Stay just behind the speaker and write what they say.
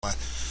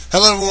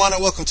Hello, everyone,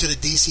 and welcome to the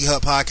DC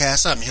Hub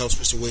Podcast. I'm your host,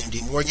 Mr. William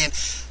D. Morgan.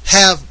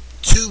 Have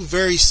two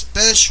very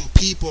special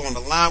people on the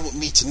line with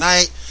me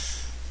tonight.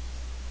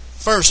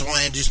 First, I want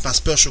to introduce my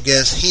special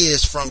guest. He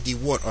is from the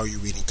What Are You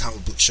Reading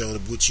comic book show,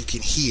 which you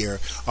can hear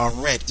on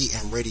Red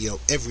EM Radio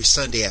every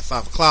Sunday at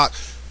 5 o'clock.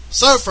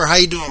 Surfer, how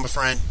you doing, my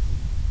friend?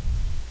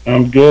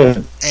 I'm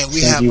good. And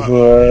we Thank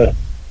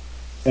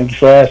you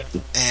for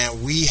asking.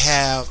 And we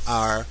have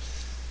our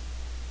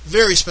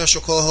very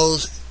special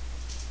co-host.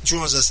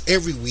 Joins us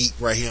every week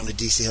right here on the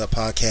DC Hub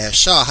Podcast.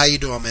 Shaw, how you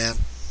doing, man?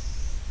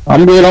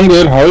 I'm good.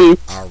 How are you?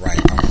 All right.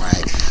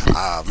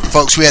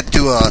 Folks, we had to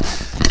do a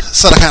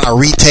sort of kind of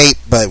retape,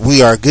 but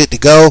we are good to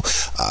go.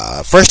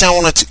 First thing I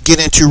want to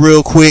get into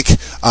real quick,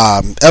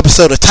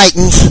 episode of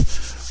Titans.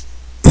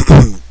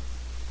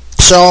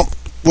 Shaw,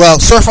 well,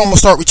 Surf, I'm going to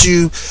start with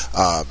you.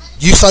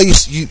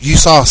 You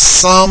saw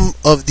some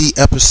of the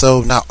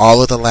episode, not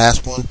all of the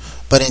last one,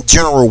 but in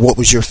general, what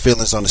was your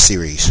feelings on the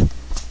series?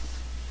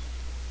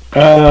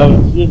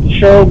 The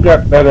show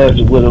got better as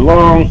it went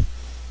along.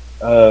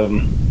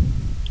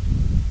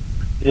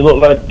 It looked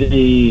like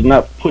they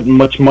not putting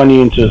much money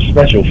into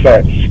special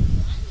effects,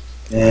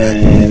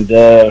 and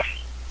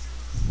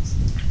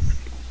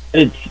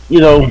it's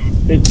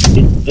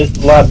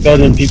a lot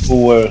better than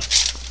people were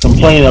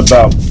complaining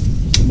about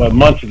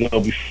months ago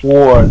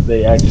before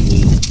they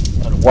actually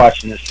started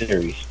watching the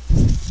series.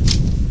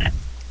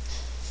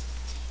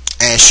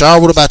 And Shaw,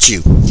 what about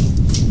you?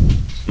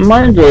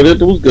 I enjoyed it.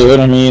 It was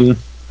good. I mean,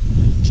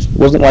 it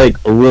wasn't like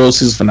a real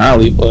season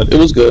finale, but it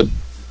was good.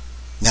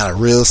 Not a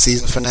real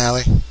season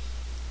finale?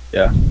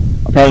 Yeah.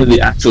 Apparently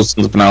the actual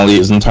season finale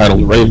is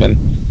entitled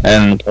Raven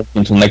and goes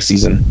until next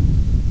season.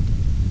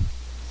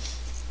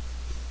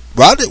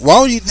 Why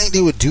would you think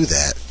they would do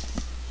that?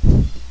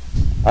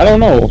 I don't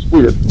know. It's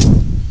weird.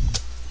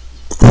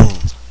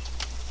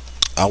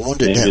 I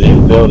wonder maybe that.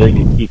 They feel they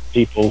can keep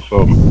people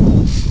from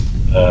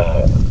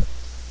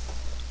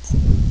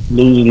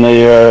losing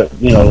their,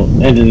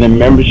 ending their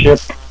membership.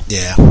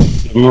 Yeah.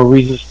 Give them a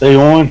reason to stay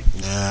on.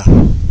 Yeah.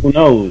 Who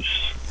knows?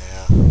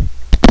 Yeah.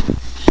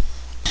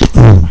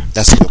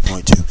 That's a good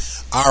point too.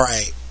 All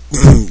right.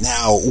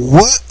 Now,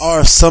 what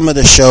are some of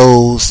the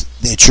shows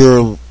that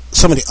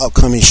some of the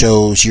upcoming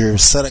shows you're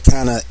sort of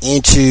kind of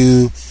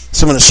into?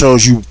 Some of the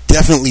shows you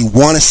definitely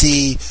want to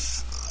see.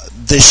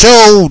 The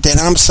show that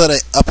I'm sort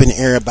of up in the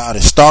air about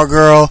is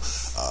Stargirl.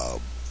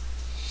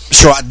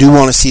 Show I do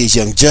want to see is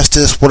Young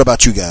Justice. What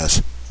about you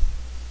guys?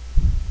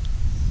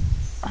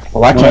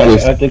 Well, I can't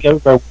wait. I think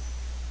everybody.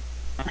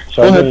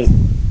 Go ahead.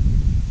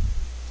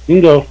 You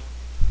can go.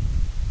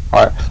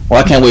 Alright. Well,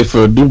 I can't wait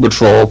for Doom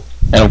Patrol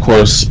and, of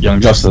course,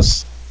 Young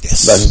Justice.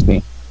 Yes. That's just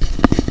me.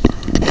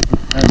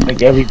 I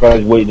think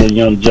everybody's waiting on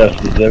Young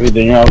Justice.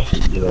 Everything else,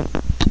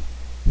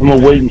 I'm a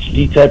wait and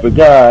see type of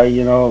guy.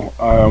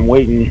 I'm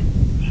waiting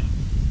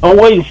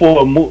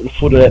for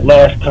that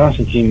last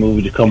Constantine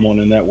movie to come on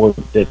the network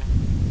that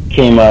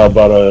came out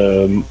about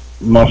a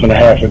month and a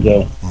half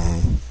ago.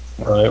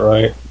 Mm-hmm.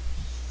 Right.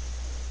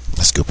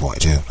 That's a good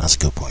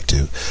point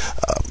too.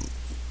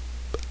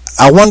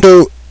 I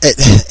wonder,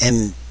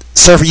 and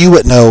Surfer, you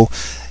would know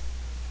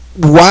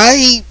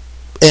why.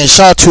 And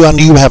Shaw too, I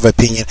know you have an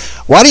opinion.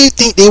 Why do you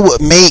think they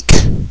would make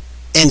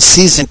in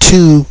season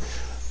 2?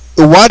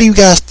 Why do you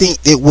guys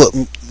think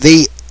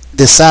they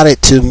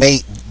decided to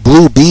make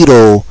Blue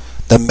Beetle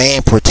the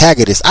main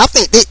protagonist? I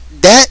think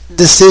that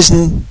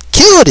decision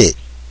killed it.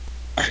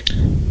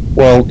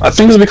 Well, I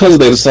think it's because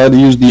they decided to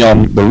use the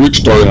Root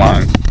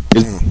storyline.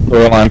 His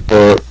storyline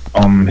for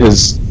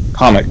his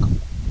comic.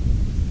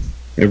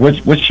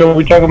 Which show are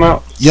we talking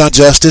about? Young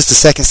Justice, the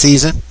second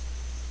season.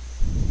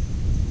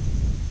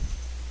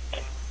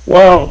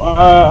 Well,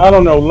 I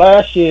don't know.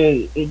 Last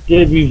year it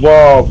did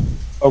revolve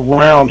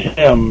around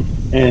him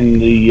and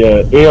the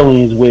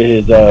aliens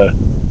where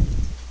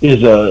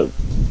his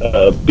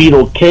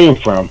beetle came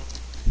from.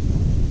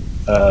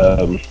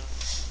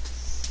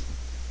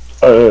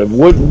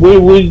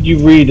 Where did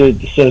you read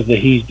that says that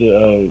he's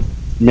the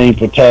main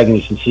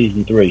protagonist in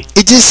season 3?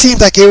 It just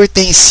seems like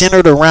everything's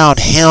centered around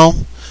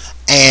him,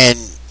 and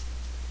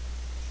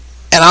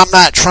I'm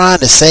not trying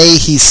to say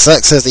he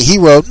sucks as a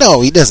hero.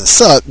 No, he doesn't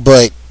suck,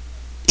 but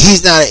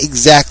he's not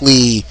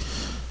exactly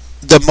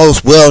the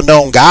most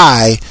well-known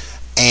guy,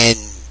 and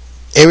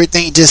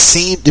everything just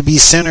seemed to be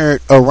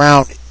centered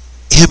around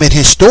him and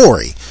his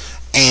story.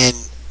 And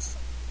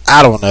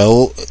I don't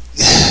know.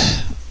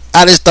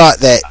 I just thought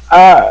that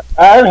I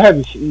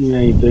haven't seen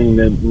anything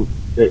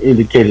that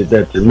indicated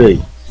that to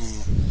me.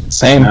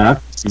 Same.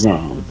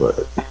 Wrong,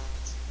 but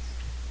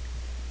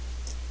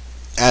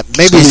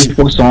maybe it's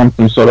focused on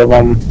some sort of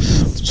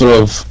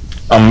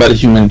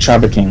metahuman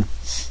trafficking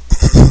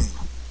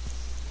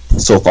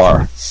so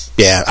far.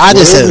 Yeah, I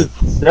just said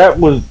that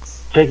was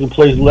taking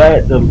place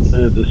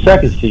the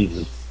second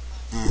season.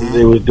 Mm-hmm.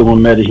 They was doing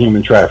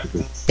metahuman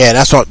trafficking. Yeah,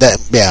 that's what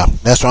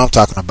I'm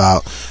talking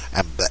about.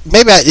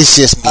 Maybe it's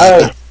just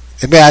me.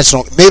 Maybe I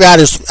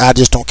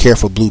just don't care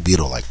for Blue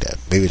Beetle like that.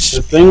 Maybe it's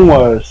just the thing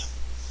was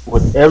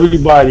what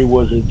everybody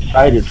was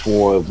excited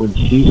for when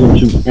season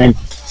 2 ended.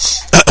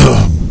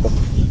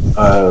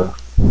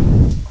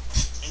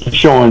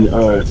 showing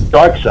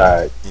Dark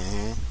Side.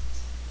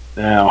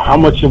 Now, how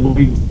much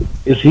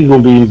is he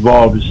going to be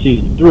involved in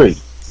season 3?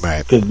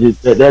 Right. Because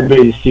that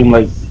made it seem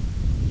like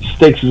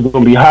stakes is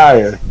going to be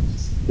higher.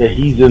 That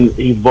he's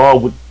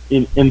involved with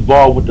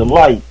the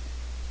light,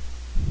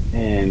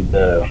 and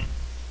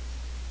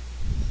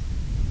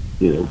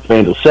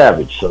Vandal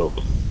Savage. So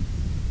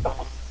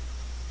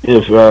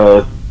if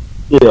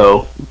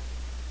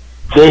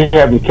they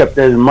haven't kept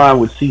that in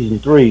mind with season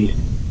 3,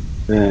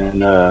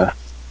 then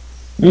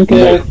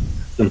Okay.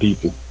 some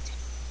people.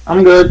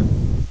 I'm good.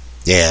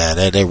 Yeah,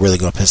 they're really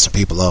gonna piss some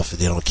people off if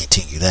they don't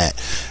continue that.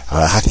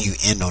 How can you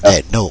end on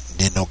that note and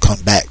then don't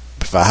come back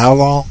for how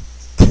long?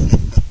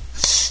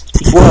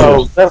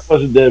 Well, that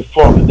wasn't their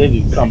fault that they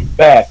didn't come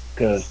back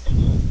because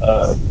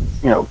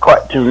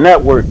Cartoon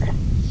Network,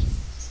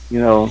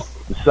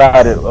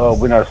 decided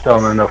we're not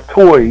selling enough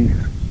toys.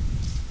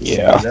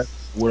 Yeah. That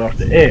went off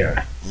the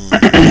air.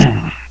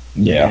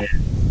 Yeah.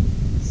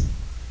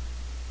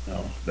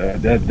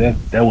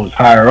 That was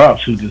higher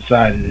ups who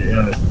decided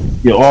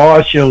all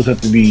our shows have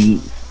to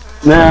be.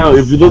 Now,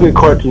 if you look at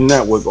Cartoon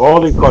Network,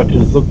 all the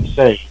cartoons look the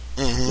same.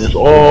 It's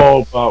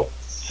all about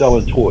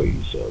selling toys.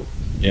 So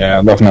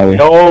Yeah, definitely.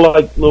 they're all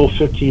like little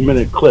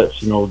 15-minute clips.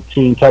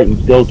 Teen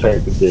Titans Go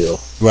type of deal.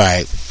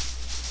 Right.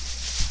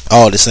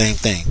 All the same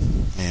thing.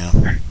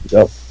 Yeah.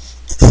 Yep.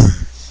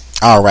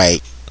 All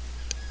right.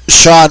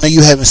 Shaw, I know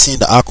you haven't seen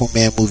the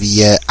Aquaman movie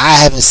yet. I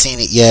haven't seen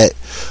it yet,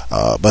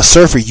 but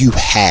Surfer, you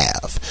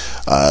have.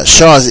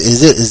 Shaw,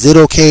 is it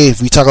okay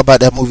if we talk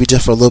about that movie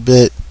just for a little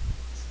bit?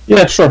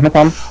 Yeah, sure, no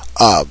problem.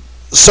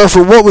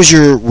 Surfer, what was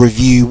your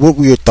review? What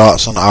were your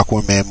thoughts on the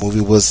Aquaman movie?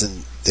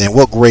 And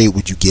what grade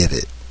would you give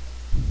it?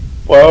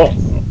 Well,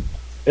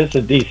 it's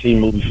a DC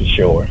movie for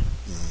sure,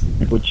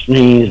 which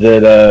means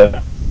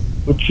that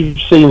what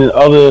you've seen in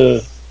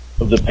other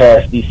of the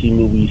past DC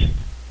movies,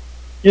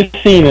 you're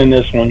seeing in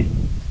this one.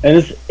 And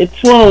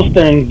it's one of those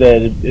things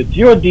that if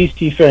you're a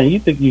DC fan, you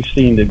think you've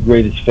seen the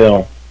greatest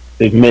film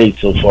they've made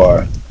so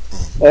far.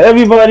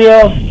 Everybody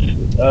else,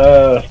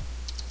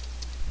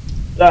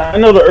 I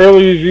know the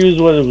early reviews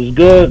was it was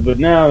good, but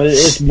now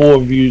it's more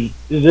reviews.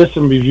 There's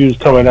some reviews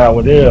coming out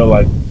where they're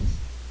like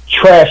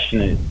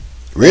trashing it.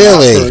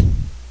 Really? I've heard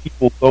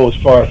people go as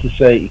far as to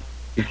say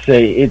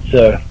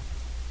it's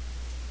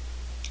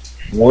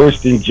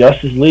worse than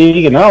Justice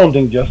League, and I don't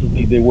think Justice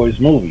League is their worst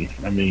movie.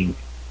 I mean,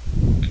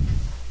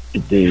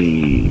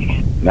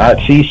 the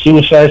Nazi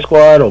Suicide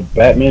Squad or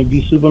Batman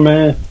v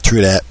Superman.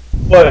 True that.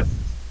 But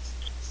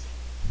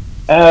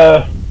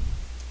I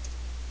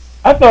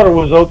thought it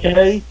was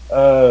okay.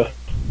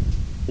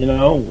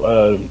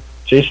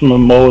 Jason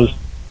Momoa's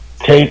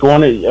take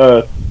on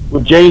it.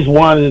 With James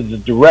Wan as the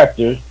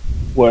director,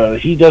 well,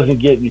 he doesn't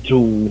get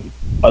into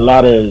a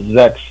lot of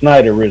Zack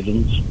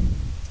Snyderisms,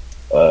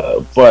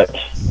 but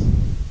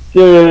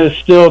there's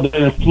still the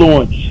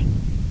influence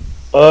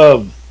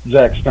of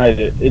Zack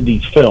Snyder in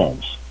these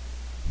films,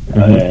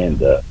 and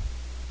the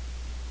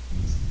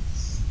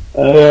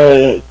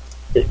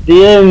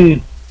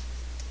end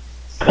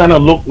kind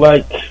of looked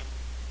like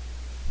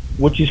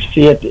what you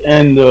see at the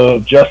end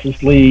of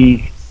Justice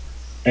League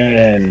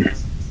and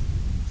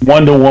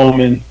Wonder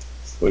Woman,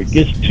 where it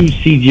gets too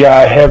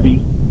CGI heavy,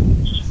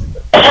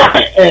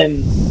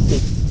 and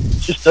it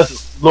just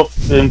doesn't look.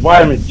 The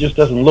environment just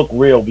doesn't look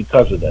real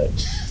because of that.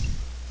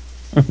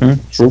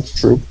 True.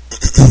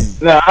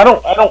 Now I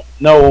don't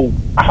know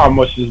how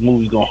much this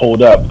movie's gonna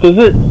hold up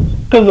because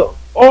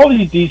all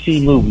these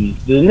DC movies,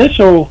 the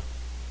initial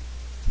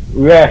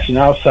reaction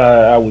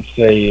outside, I would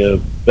say,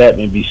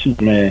 Batman v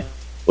Superman,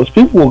 was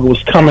people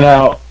was coming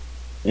out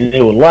and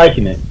they were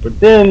liking it, but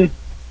then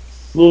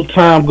a little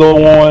time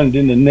go on,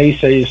 then the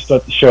naysayers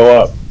start to show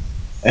up,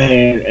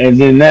 and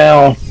then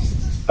now,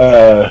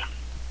 a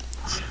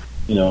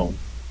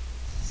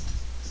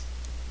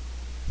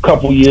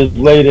couple years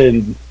later,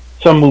 and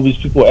some movies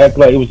people act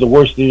like it was the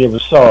worst thing they ever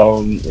saw,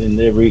 and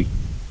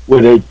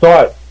where they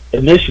thought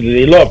initially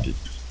they loved it.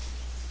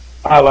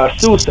 A la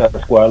Suicide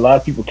Squad, a lot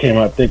of people came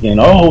out thinking,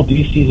 "Oh,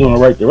 DC's on the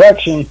right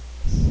direction,"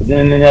 but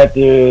then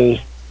after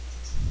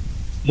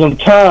some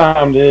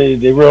time,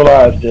 they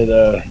realized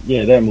that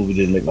that movie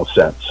didn't make no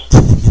sense.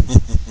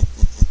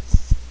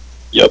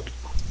 Yep.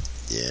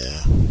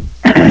 Yeah.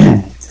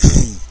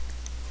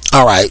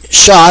 All right,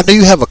 Shaw, I know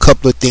you have a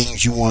couple of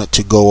things you wanted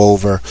to go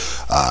over.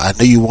 I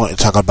know you wanted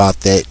to talk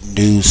about that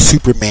new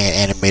Superman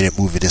animated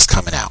movie that's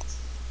coming out.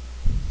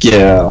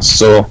 Yeah,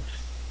 so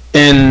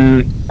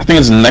I think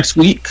it's next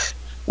week,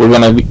 we're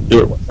gonna be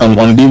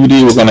on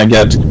DVD. We're gonna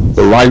get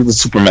The Rise of the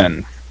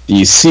Superman,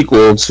 the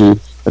sequel to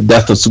The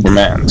Death of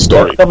Superman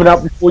story. That's coming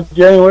out before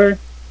January?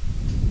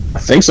 I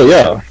think so.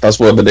 Yeah, that's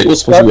what the date was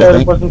supposed to be. I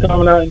think it wasn't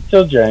coming out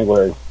until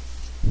January.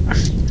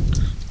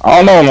 I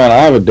don't know, man. I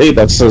have a date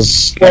that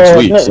says next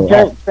week.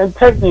 And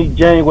technically,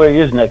 January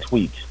is next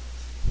week.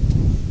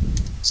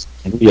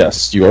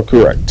 Yes, you are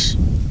correct.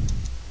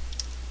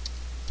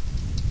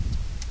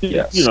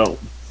 Yes. You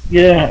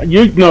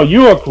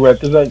are correct,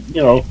 because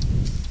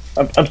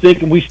I'm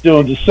thinking we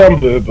still in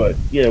December, but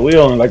yeah, we're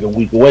only like a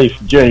week away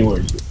from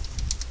January.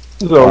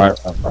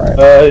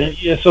 So,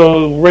 yeah.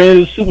 So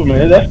Reign of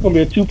Superman. That's gonna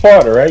be a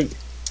two-parter, right?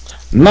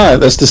 No,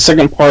 that's the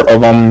second part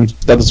of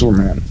Death of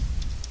Superman.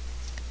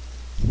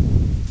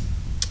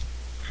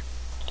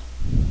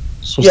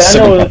 So yeah, I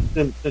know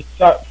it's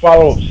the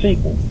follow-up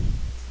sequel.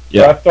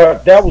 Yeah, I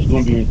thought that was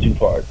going to be in two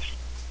parts.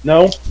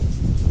 No.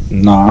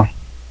 Nah.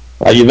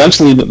 Like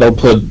eventually they'll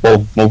put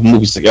both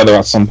movies together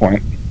at some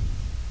point.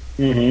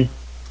 Mm-hmm.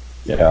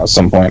 Yeah, at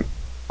some point.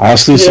 I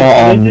actually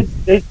saw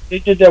they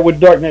did that with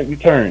Dark Knight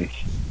Returns.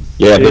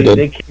 Yeah, they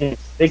did.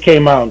 They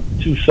came out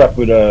two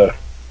separate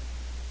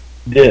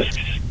discs,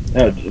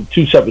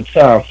 two separate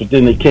times, but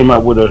then they came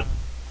out with a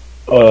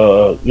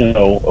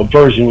a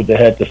version that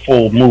had the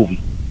full movie.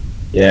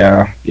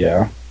 Yeah.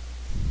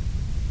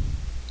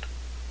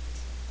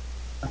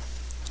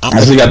 I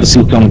actually got to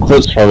see some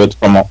clips of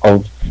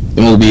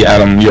the movie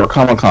at New York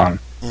Comic Con,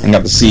 and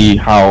got to see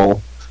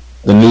how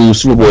the new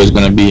Superboy is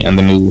going to be and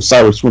the new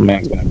Cyber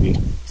Superman is going to be.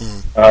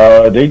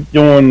 Are they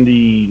doing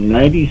the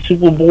 '90s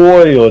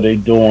Superboy, or are they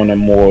doing a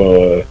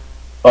more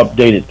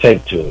updated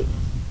take to it?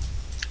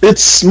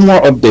 It's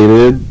more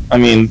updated. I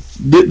mean,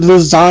 the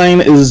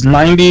design is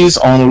 '90s,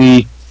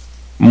 only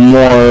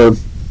more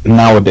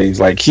nowadays.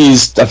 Like,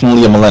 he's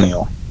definitely a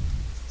millennial.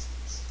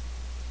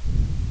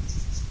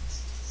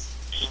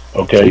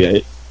 Okay. So,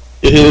 yeah,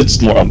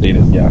 it's more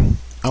updated. Yeah.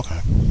 Okay.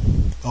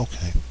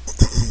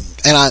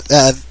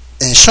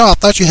 And Shaw, I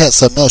thought you had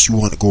something else you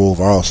wanted to go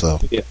over also.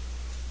 Yeah.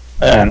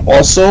 And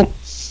also,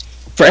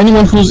 for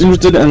anyone who's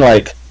interested in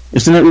like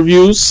internet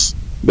reviews,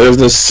 there's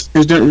this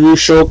internet review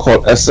show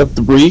called SF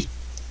Debris,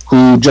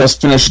 who just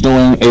finished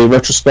doing a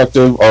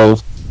retrospective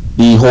of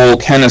the whole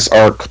Canis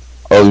arc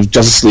of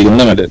Justice League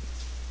Unlimited.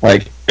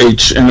 Like,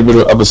 each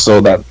individual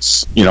episode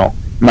that's,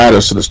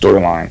 matters to the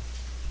storyline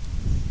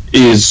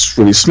is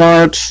really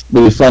smart,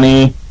 really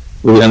funny,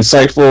 really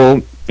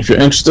insightful. If you're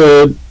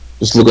interested,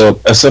 just look up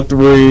SF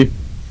Debris.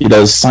 He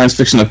does science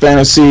fiction and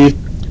fantasy,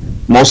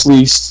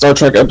 mostly Star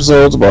Trek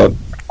episodes, but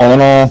all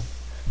in all,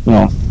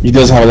 he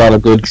does have a lot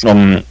of good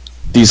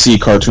DC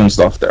cartoon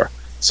stuff there.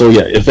 So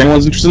yeah, if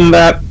anyone's interested in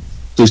that,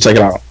 please check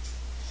it out.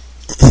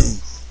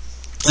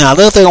 Now,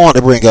 another thing I want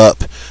to bring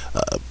up,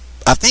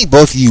 I think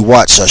both of you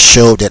watch a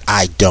show that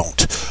I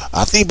don't.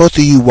 I think both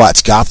of you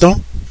watch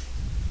Gotham.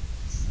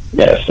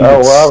 Yes. Oh,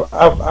 well,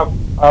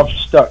 I've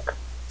stuck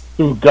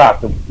through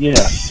Gotham.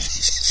 Yeah.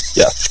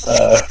 Yeah.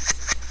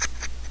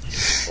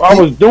 I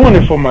was doing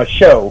it for my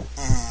show.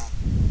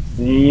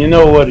 You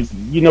know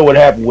what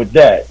happened with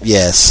that.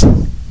 Yes.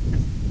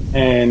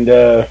 And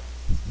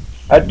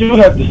I do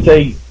have to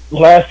say,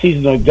 last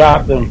season of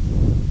Gotham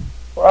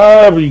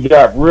probably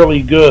got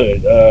really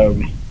good.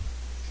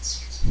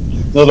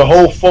 The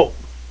whole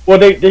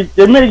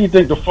they made you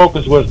think the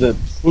focus was that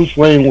Bruce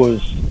Wayne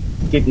was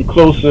getting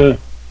closer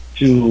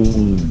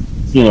to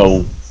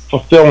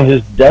fulfilling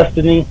his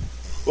destiny,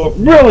 but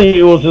really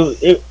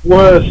it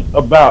was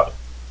about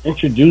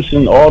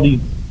introducing all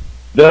these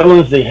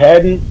villains they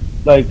hadn't.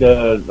 Like,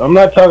 I'm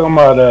not talking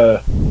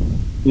about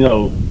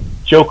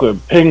Joker,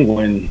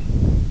 Penguin,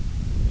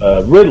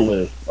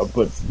 Riddler,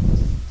 but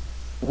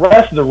the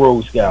rest of the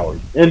Rogues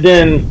Gallery. And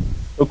then,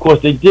 of course,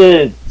 they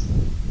did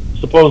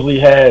supposedly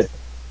had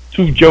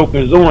two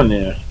Jokers on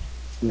there.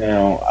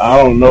 Now, I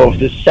don't know if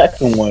this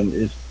second one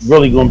is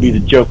really going to be the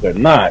Joker or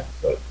not,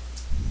 but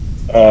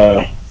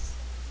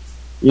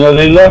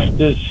they left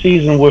this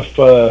season with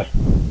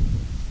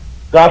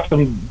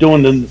Gotham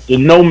doing the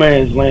No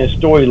Man's Land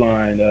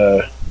storyline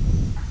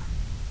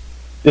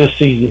this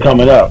season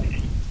coming up.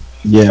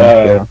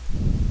 Yeah.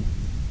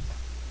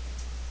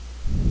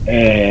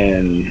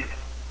 And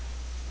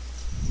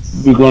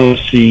we're going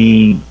to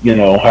see,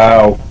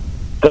 how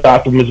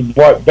Gotham is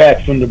brought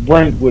back from the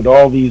brink with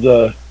all these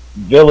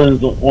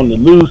villains on the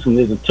loose, and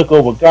they took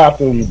over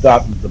Gotham, and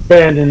Gotham's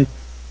abandoned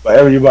by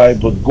everybody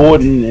but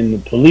Gordon and the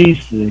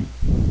police. And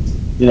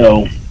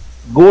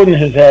Gordon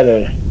has had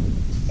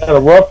a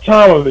rough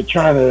time of it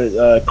trying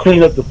to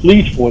clean up the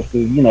police force,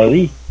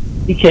 because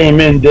he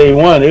came in day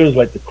one. It was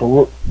like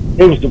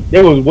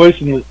they was worse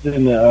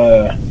than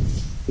the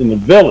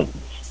villains.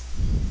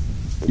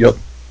 Yep.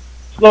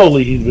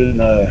 Slowly he's been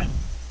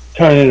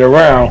turning it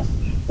around.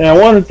 Now,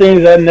 one of the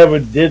things I never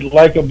did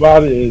like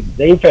about it is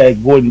they've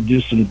had Gordon do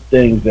some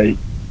things that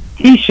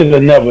he should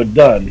have never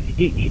done.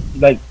 He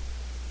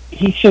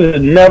should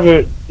have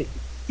never.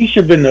 He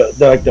should have been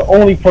the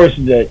only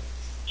person that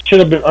should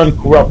have been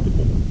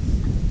uncorruptible.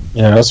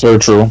 Yeah, that's very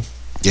true.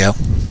 Yeah.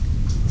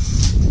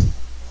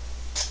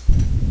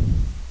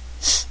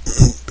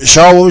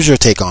 Shaw, what was your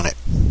take on it?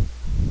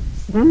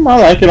 I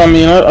like it. I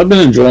mean, I've been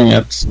enjoying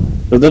it.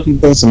 There's definitely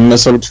been some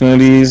missed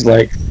opportunities.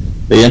 Like,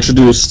 they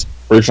introduced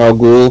Ra's al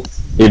Ghul,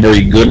 a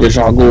very good Ra's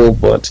al Ghul,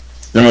 but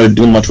didn't really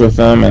do much with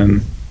them.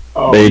 And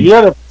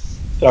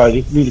sorry,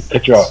 didn't mean to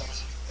cut you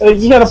off.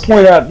 You got to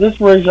point out this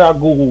Ra's al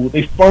Ghul.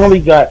 They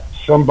finally got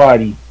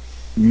somebody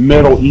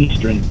Middle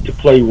Eastern to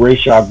play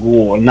Ra's al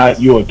Ghul, and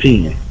not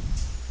European.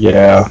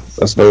 Yeah,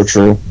 that's very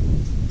true.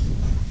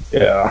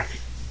 Yeah.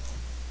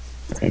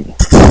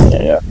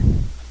 Yeah.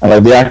 And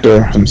like the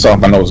actor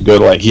himself, I know is good.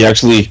 Like, he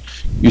actually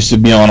used to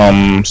be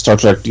on Star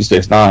Trek Deep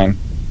Space Nine,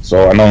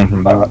 so I know him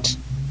from that.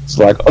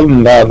 So like other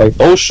than that, like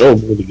those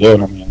shows were really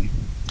good. I mean,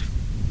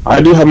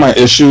 I do have my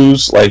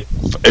issues like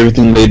with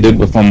everything they did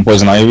with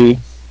Poison Ivy.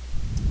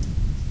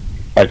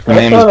 Like her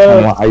name is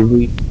Pamela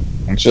Ivy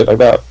and shit like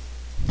that.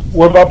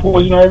 What about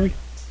Poison Ivy?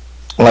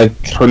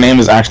 Like her name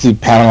is actually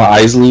Pamela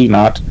Isley,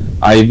 not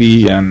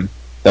Ivy, and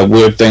that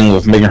weird thing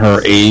with making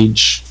her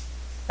age,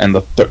 and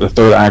the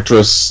third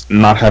actress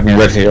not having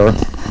red hair.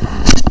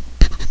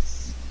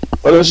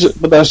 But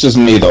that's just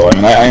me though. I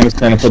mean, I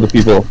understand if other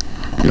people,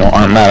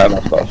 aren't mad at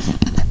that stuff.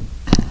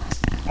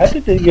 I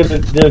think they did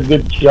a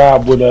good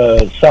job with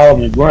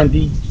Solomon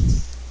Grundy.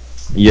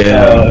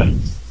 Yeah.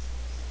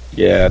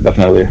 Yeah,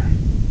 definitely.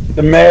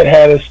 The Mad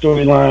Hatter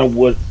storyline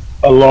was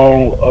a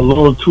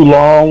little too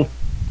long.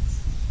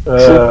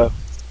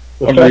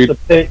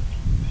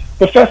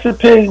 Professor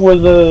Pig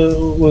was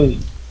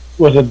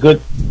a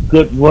good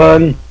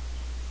run,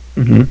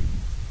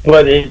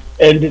 but it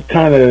ended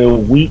kind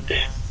of weak.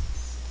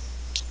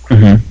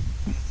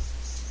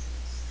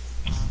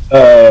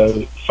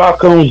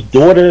 Falcone's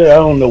daughter, I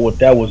don't know what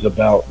that was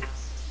about.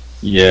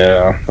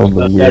 Yeah, that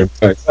was weird.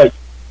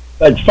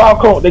 Like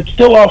Falcone, they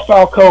kill off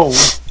Falcone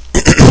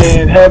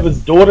and have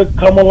his daughter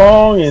come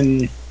along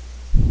and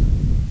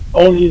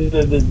only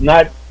to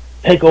not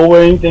take over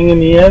anything in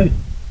the end.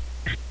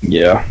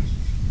 Yeah.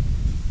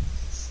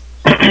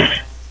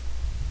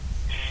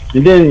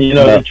 And then,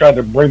 they tried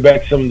to bring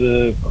back some of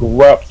the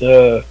corrupt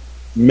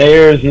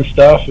mayors and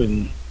stuff,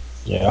 and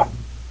yeah.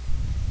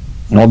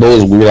 And all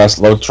those weird ass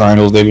love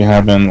triangles they be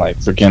having, like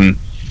freaking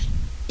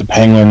the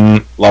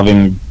Penguin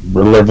loving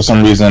Riddler for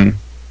some reason.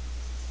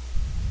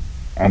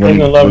 And then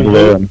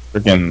Riddler and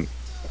freaking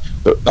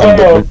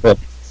Penguin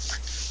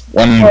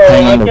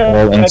was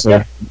all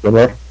into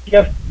Riddler. I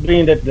guess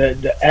being that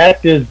the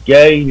actor's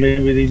gay,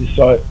 maybe they just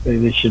thought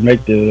they should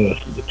make the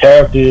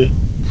character.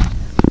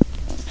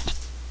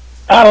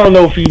 I don't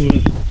know if he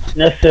was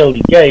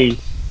necessarily gay.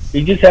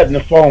 He just happened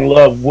to fall in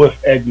love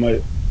with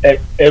Edwin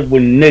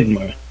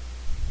Nygma.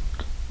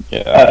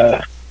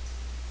 Yeah.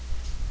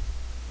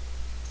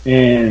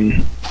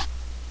 And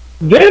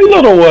their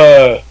little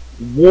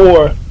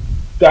war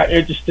got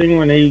interesting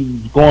when they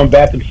was going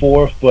back and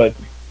forth, but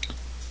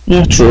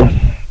yeah, true.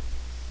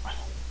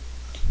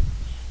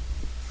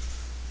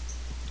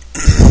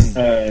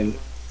 And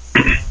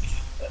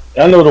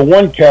I know the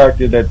one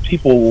character that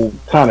people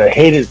kind of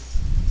hated,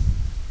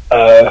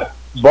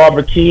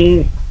 Barbara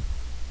Keene.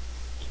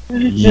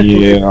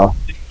 Yeah.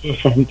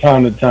 From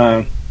time to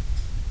time,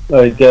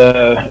 like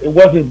it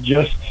wasn't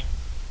just.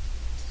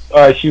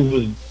 She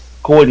was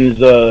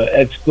Gordon's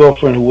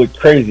ex-girlfriend who went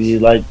crazy.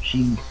 Like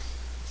she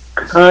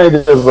kind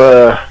of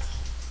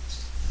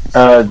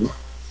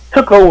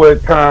took over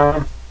at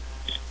time,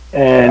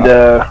 and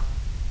her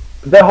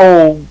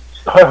whole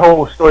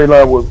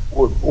storyline with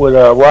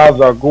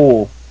Ra's al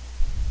Ghul.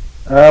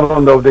 I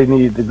don't know if they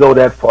needed to go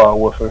that far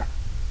with her.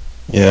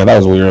 Yeah, that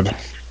was weird.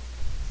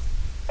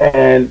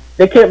 And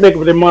they can't make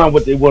up their mind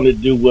what they want to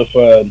do with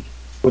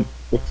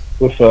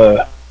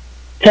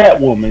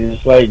Catwoman.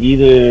 It's like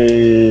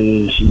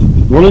either she's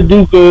going to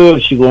do good, or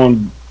she's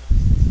going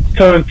to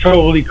turn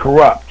totally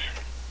corrupt.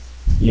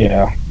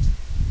 Yeah.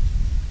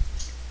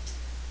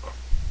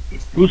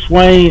 Bruce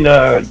Wayne,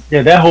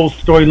 that whole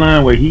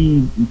storyline where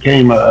he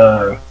became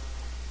a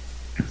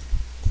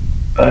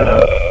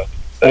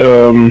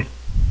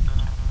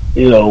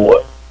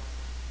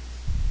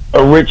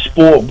rich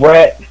sport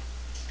brat.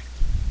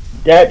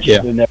 That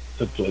just never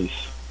took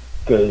place,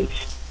 because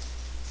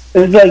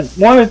it's like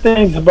one of the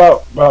things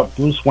about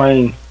Bruce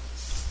Wayne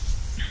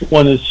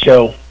on this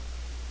show.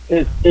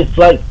 It's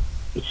like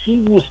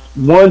he was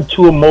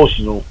too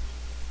emotional.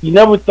 You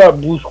never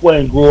thought Bruce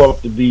Wayne grew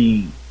up to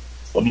be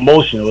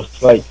emotional.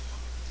 It's like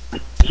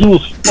he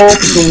was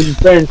focused on his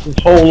events his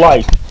whole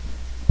life,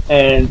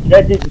 and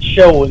that didn't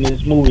show in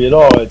this movie at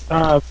all. At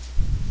times,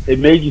 it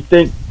made you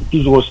think he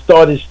was going to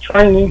start his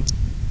training,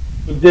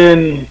 but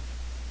then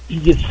he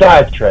gets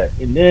sidetracked,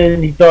 and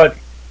then he thought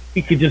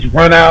he could just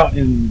run out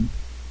and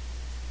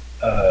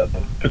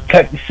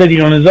protect the city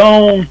on his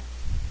own.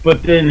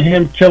 But then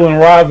him killing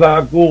Ra's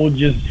al Ghul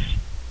just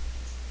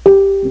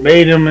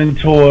made him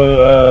into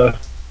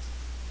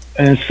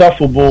an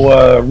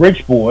insufferable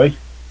rich boy.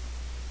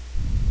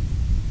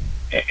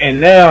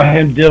 And now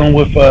him dealing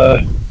with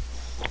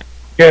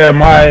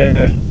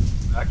Jeremiah,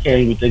 I can't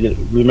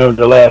even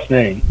remember the last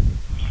name.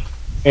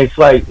 It's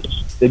like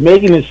they're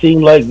making it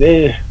seem like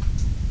they're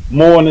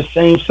more on the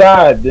same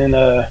side than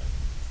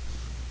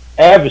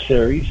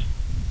adversaries.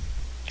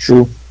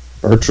 True.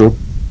 Very true.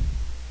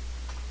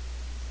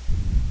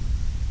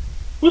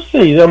 We'll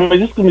see. I mean,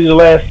 this is gonna be the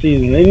last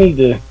season. They need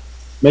to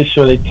make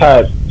sure they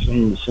tie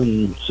some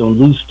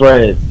loose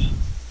threads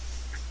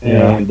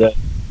and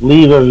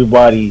leave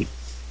everybody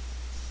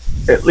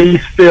at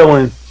least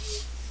feeling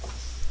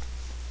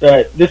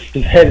that this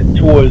is headed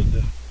towards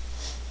the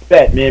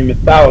Batman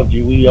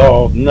mythology we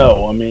all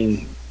know. I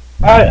mean,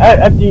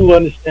 I do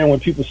understand when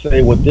people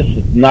say, well, this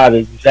is not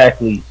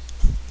exactly,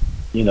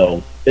 like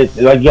you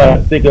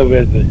gotta think of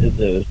it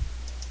as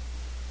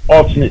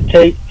alternate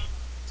take,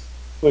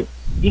 but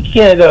you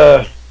can't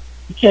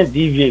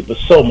deviate for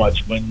so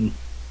much when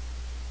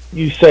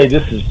you say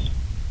this is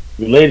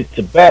related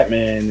to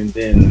Batman, and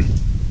then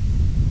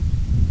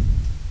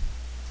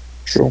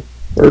True.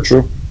 Very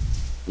true.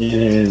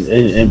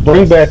 and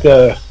bring back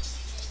Will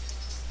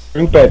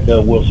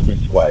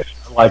Smith's wife.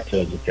 I liked her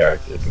as a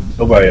character. But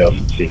nobody else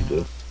seemed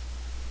to.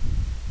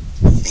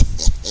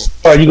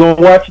 Are you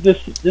gonna watch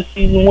this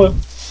season, Will?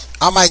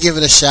 I might give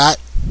it a shot.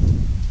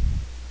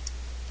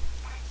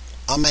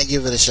 I might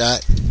give it a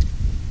shot.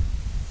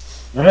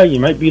 You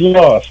might be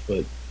lost,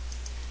 but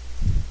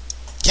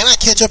Can I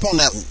catch up on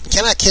that?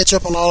 Can I catch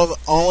up on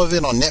all of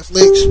it on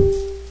Netflix?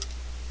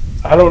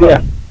 I don't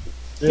know.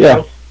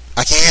 Yeah.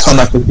 I can't. It's on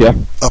Netflix, yeah.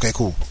 Okay,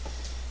 cool.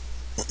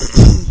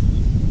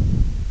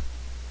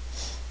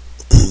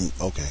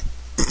 Okay.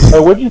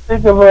 What do you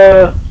think of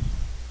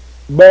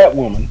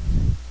Batwoman?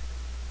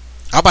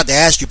 I'm about to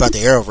ask you about the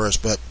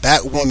Arrowverse, but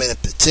Batwoman in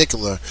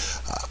particular,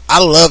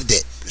 I loved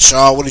it.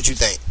 Shaw, what did you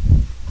think?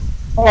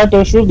 I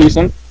thought she was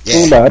decent.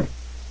 Yeah. Not bad.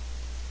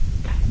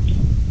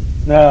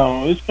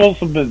 No, that's supposed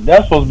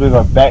to be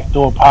a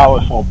backdoor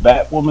power for a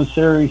Batwoman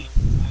series.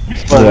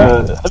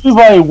 But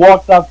everybody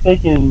walked out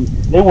thinking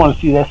they want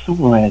to see that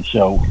Superman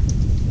show.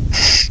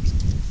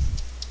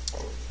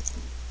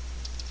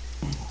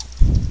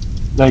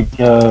 Like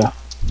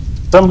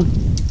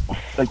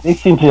they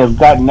seem to have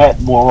gotten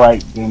that more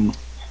right than.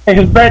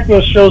 Because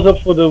Batgirl shows up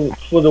for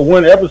the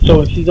one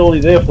episode, and she's only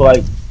there for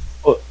like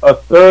a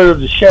third of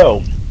the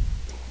show,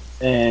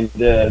 and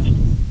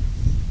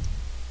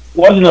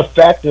wasn't a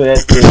factor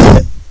at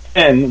the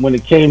end when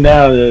it came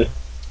down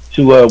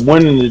to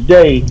winning the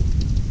day.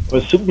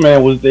 But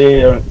Superman was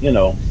there,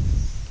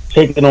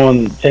 taking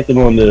on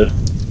the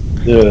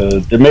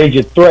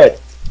major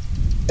threat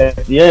at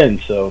the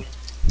end. So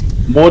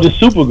more than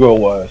Supergirl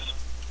was.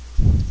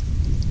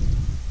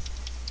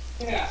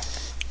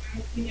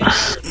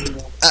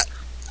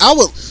 I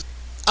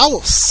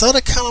would sort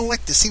of kind of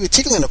like to see,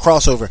 particularly in the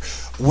crossover,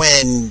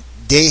 when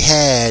they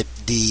had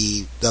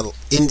the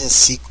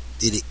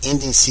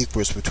ending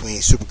sequence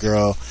between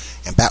Supergirl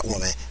and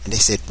Batwoman, and they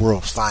said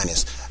 "World's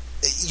Finest."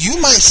 You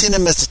might see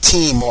them as a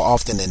team more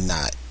often than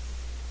not.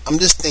 I'm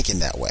just thinking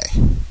that way.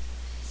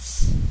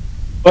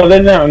 Well,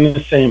 they're not on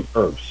the same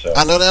Earth. So.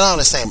 I know they're not on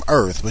the same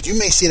Earth, but you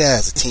may see that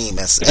as a team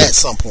at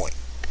some point.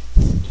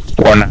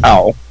 For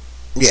now.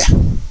 Yeah.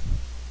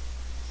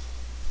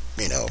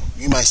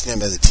 You might see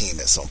them as a team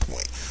at some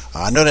point.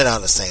 I know they're not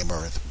on the same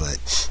Earth, but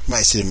you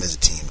might see them as a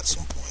team at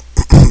some point.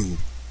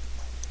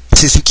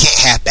 Since we can't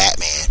have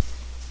Batman,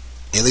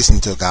 at least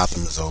until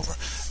Gotham is over.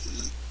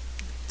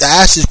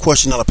 I asked this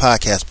question on a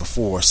podcast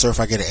before, sir, if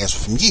I get an answer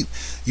from you.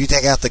 You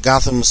think after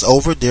Gotham's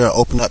over, they'll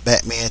open up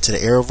Batman to the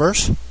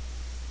Arrowverse?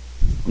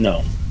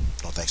 No.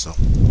 Don't think so.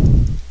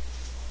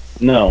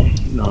 No.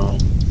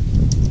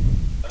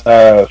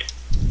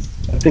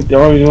 I think the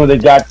only reason they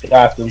got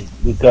Gotham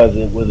because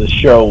it was a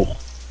show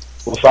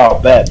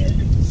without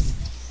Batman.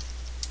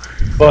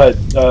 But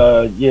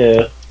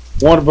yeah,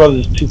 Warner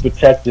Brothers is too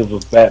protective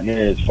of Batman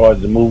as far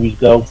as the movies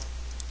go.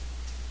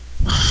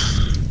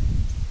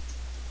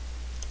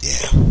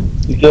 Yeah.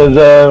 Because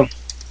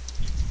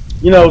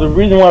the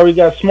reason why we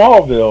got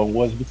Smallville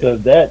was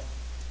because that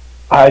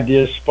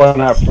idea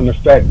spun out from the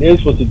fact they're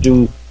supposed to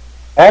do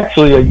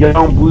actually a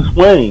young Bruce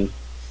Wayne,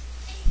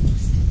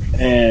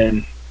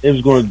 and it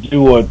was going to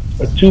do a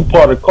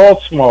two-parter called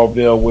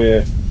Smallville,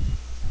 where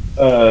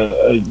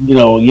a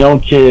young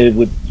kid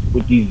with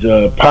these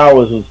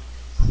powers was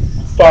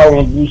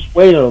following Bruce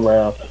Wayne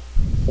around,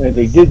 and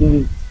they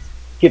didn't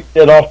get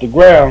that off the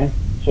ground,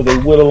 so they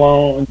went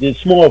along and did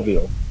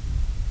Smallville.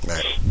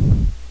 Right.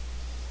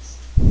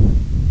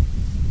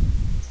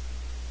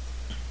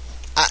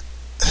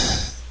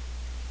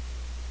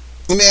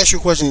 Let me ask you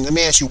a question. Let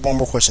me ask you one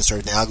more question,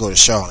 sir. Then I'll go to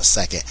Shaw in a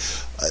second.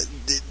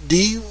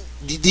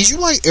 Did you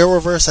like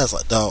Arrowverse as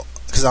though?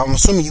 Because I'm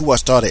assuming you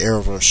watched all the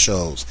Arrowverse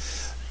shows.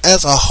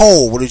 As a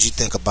whole, what did you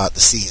think about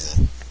the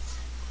season?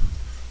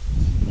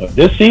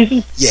 This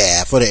season?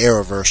 Yeah, for the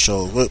Arrowverse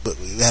show. We're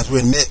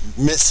in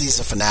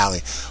mid-season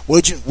finale.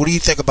 What do you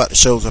think about the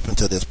shows up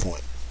until this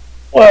point?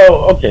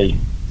 Well, okay.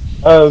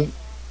 The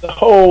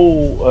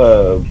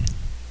whole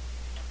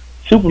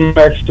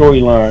Supermax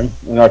storyline,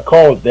 and I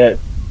call it that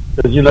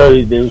because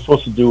they were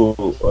supposed to do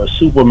a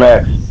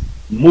Supermax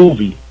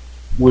movie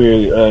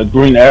where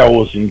Green Arrow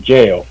was in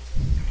jail,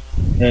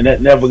 and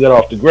that never got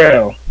off the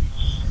ground.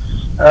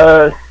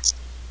 It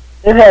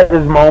had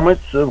its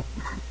moments of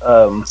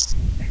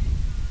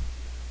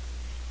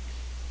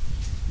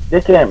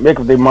they can't make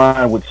up their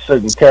mind with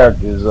certain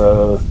characters.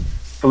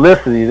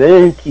 Felicity,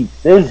 they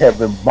have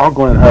been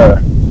bungling her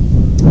a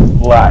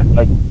lot.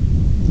 Like,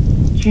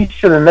 she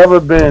should have never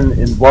been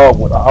involved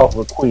with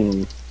Alpha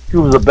Queen. She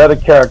was a better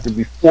character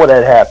before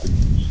that happened.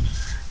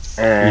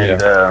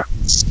 And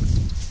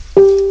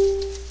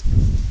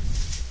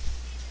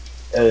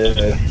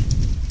they're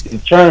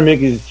trying to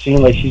make it seem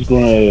like she's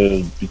going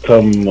to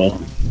become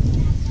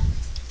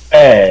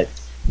bad,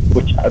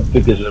 which I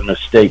think is a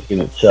mistake in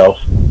itself.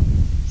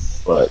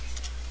 But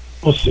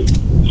we'll see.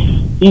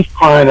 he's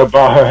crying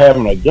about her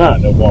having a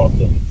gun of all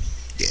things.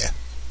 Yeah.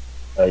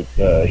 Like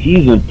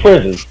he's in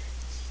prison,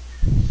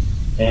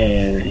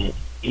 and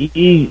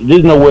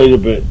there's no way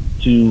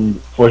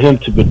for him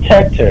to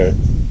protect her,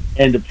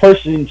 and the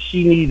person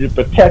she needed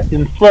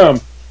protecting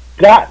from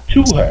got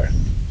to her,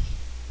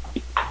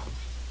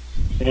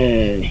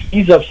 and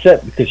he's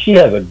upset because she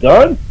has a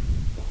gun.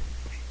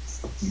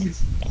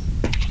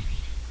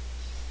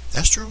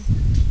 That's true.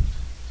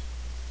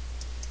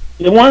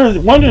 Yeah, one of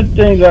the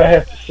things I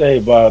have to say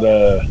about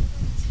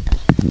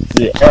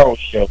the Arrow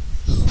show,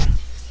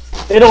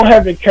 they don't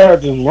have the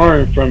characters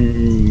learn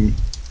from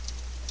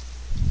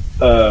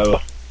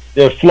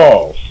their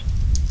flaws.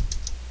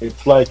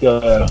 It's like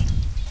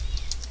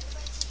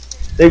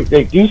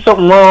they do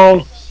something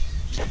wrong,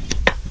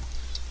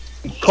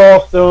 it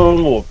costs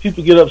them, or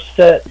people get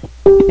upset,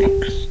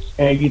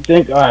 and you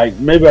think, all right,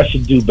 maybe I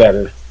should do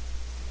better.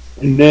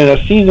 And then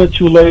a season or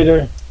two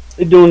later,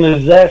 they're doing the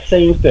exact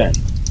same thing,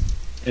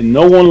 and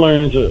no one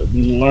learns a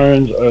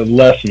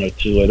lesson or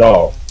two at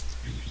all.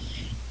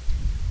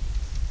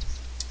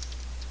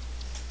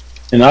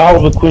 And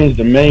Oliver Queen's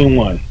the main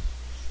one.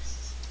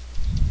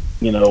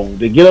 You know,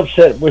 they get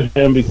upset with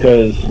him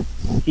because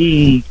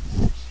he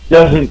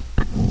doesn't,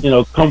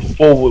 come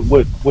forward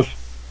with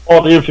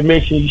all the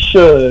information he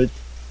should.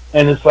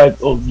 And it's like,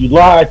 oh, you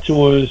lied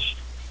to us,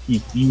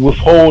 you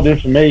withhold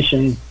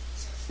information.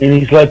 And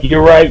he's like,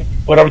 you're right,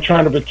 but I'm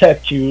trying to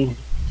protect you.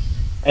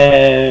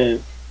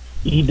 And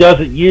he does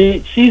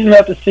it season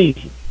after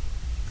season.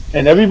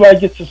 And everybody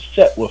gets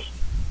upset with him.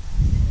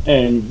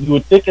 And you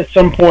would think at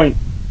some point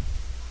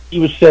he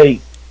would say,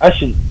 I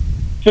should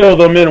fill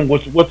them in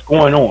with what's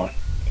going on.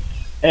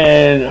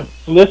 And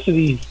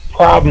Felicity's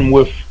problem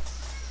with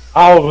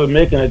Oliver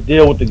making a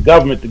deal with the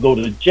government to go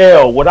to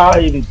jail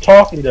without even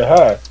talking to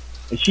her,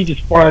 and she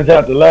just finds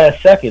out the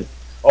last second,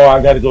 oh,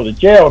 I got to go to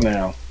jail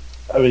now.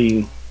 I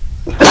mean,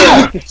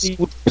 I can see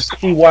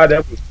why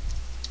that would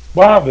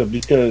bother,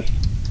 because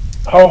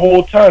her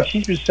whole time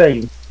she's been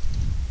saying,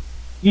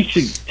 you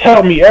should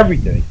tell me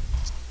everything.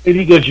 And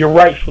he goes, you're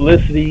right,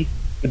 Felicity,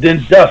 but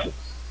then doesn't.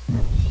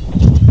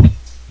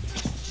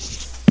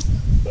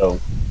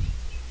 So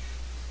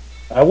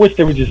I wish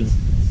they would just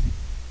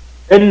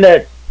end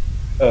that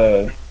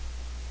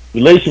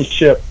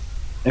relationship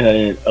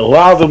and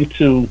allow them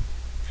to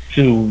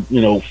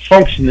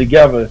function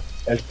together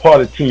as part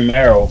of Team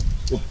Arrow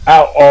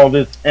without all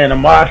this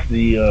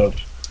animosity of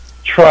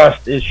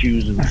trust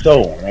issues and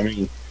so on. I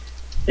mean,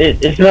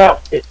 it's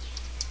not.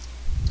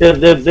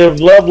 Their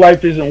love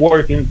life isn't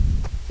working.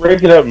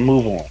 Break it up and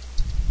move on.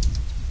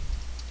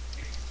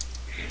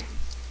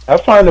 I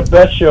find the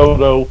best show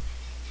though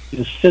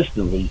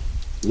consistently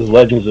The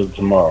Legends of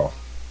Tomorrow.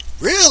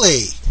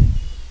 Really?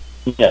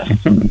 Yes.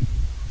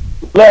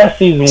 Last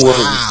season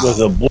was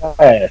a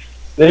blast.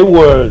 They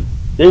were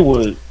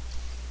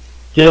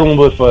dealing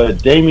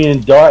with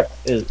Damien Dark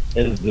as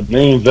the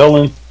main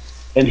villain,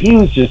 and he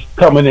was just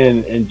coming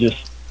in and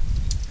just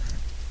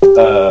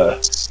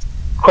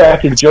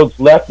cracking jokes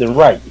left and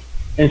right,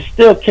 and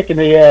still kicking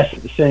their ass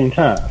at the same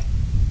time.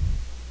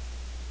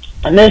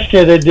 And next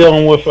year they're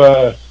dealing with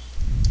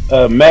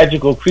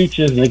magical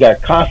creatures, and they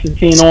got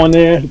Constantine on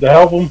there to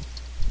help them.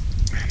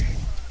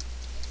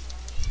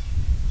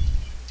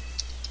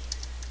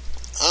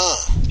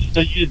 So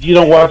you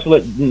don't watch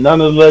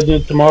none of the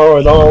Legends Tomorrow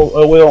at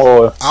all, Will?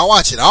 Or I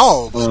watch it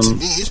all, but to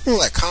me, it's more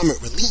like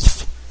comic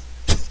relief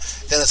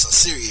than it's a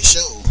serious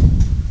show.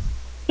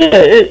 Yeah,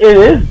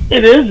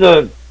 it is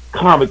a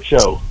comic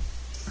show,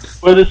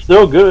 but it's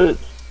still good.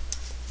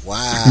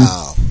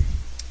 Wow.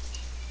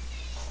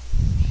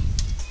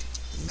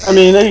 I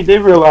mean, they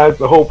realize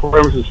the whole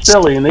premise is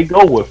silly, and they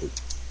go with it.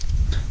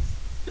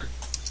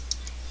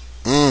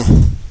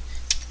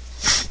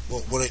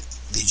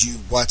 Did you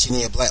watch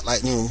any of Black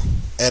Lightning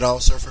at all,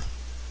 Surfer?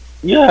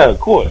 Yeah, of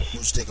course. What'd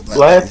you think of Black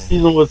Last Lightning?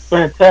 season was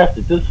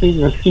fantastic. This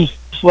season is too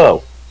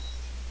slow.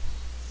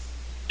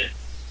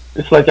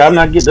 It's like I'm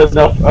not getting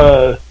enough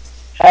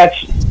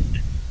action.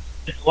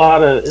 It's a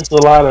lot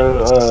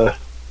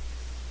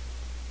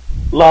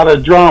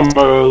of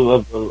drama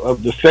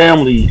of the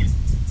family.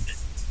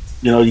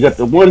 You know, you got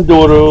the one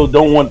daughter who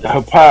don't want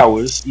her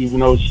powers, even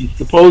though she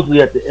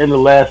supposedly at the end of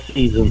last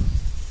season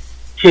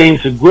came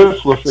to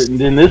grips with it, and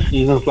then this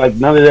season it's like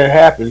none of that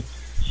happened.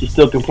 She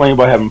still complaining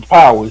about having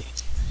powers.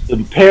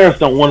 The parents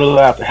don't want her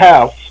out the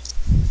house.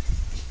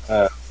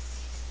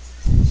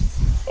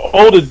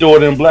 Older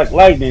daughter and Black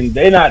Lightning,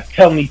 they're not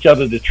telling each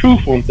other the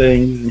truth on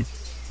things,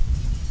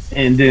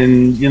 and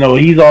then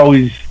he's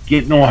always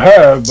getting on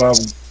her about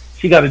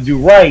she got to do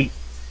right,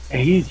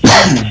 and she's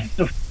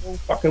a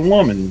fucking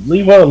woman.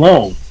 Leave her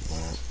alone.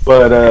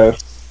 But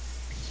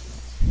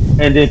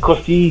and then of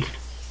course he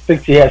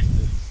thinks he has to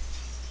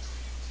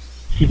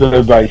keep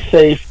everybody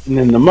safe, and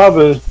then the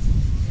mother,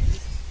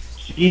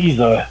 she's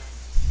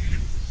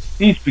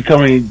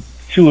becoming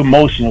too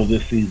emotional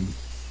this season.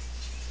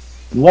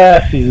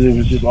 Last season it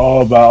was just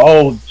all about,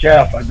 oh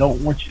Jeff, I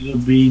don't want you to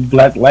be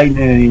Black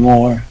Lightning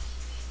anymore.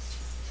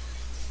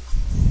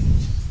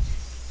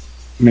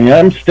 I mean,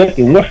 I'm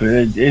sticking with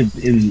it.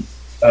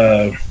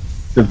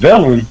 the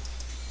villain,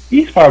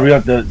 he's probably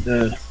got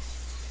the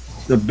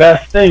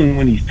best thing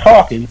when he's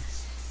talking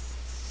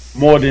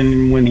more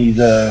than when he's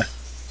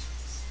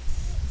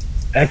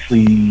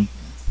actually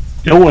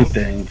doing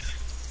things.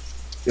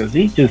 Because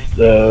he just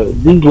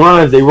these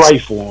lines they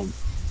write for him,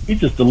 he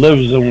just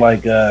delivers them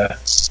like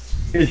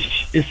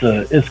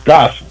it's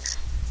gospel.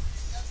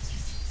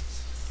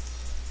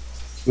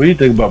 What do you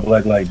think about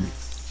Black Lightning?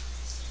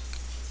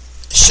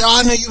 Shaw,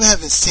 I know you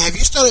haven't seen. Have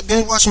you started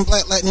binge watching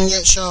Black Lightning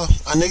yet, Shaw?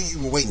 I know you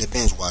were waiting to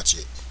binge watch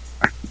it.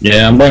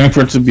 Yeah, I'm waiting for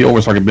it to be over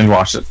so I can binge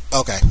watch it.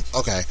 Okay.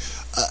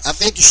 I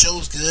think the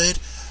show's good.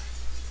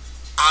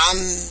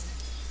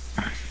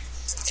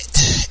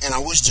 And I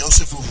wish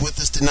Joseph was with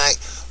us tonight,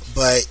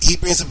 but he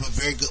brings up a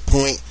very good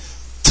point.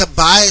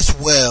 Tobias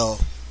Well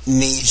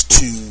needs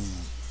to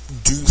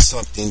do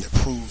something to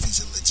prove he's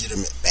a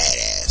legitimate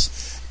badass,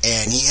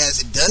 and he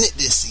hasn't done it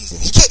this season.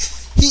 He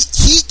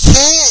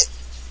can't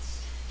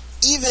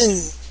even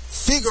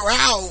figure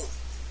out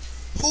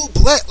who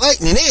Black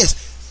Lightning is.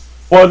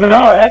 Well,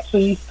 no,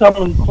 actually, he's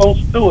coming close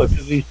to it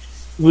because he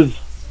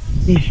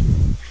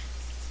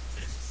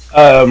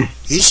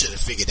should have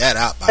figured that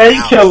out by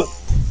now.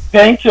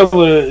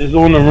 Painkiller is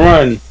on the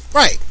run.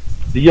 Right.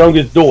 The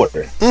youngest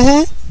daughter.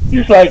 Mm-hmm.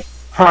 He's like,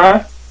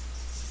 huh?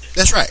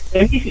 That's right.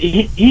 And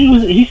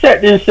he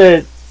sat there and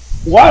said,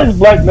 why is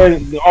Black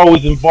Lightning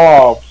always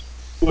involved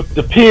with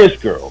the Pierce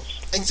girls?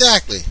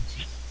 Exactly.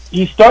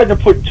 He's starting to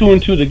put two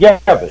and two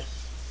together.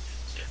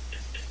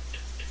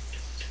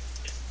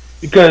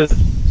 Because,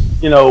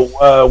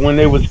 when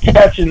they was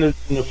catching in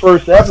the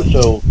first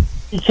episode,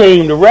 he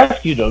came to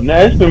rescue them. Now,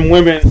 it's been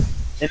women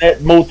in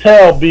that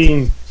motel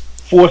being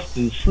forced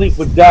to sleep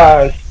with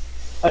guys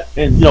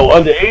and,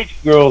 underage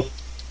girls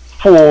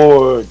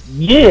for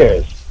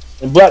years.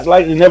 And Black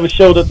Lightning never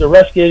showed up to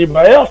rescue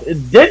anybody else.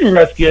 It didn't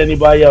rescue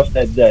anybody else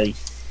that day.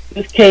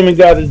 This came and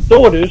got his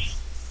daughters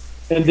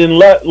and then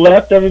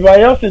left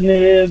everybody else in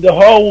the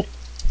hole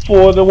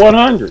for the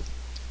 100.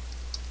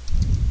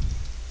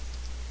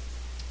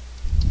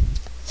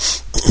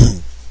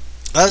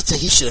 I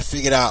think he should have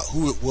figured out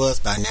who it was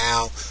by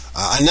now.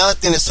 Another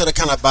thing that sort of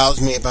kind of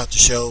bothers me about the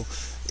show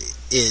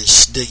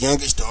is the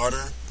youngest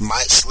daughter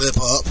might slip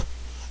up,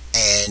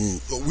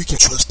 and we can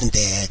trust him,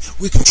 Dad.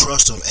 We can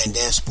trust him, and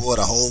then spoil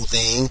the whole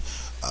thing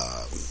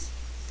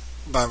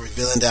by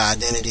revealing the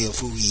identity of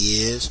who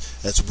he is,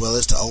 as well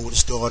as the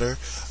oldest daughter,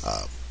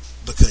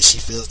 because she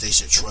feels they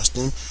should trust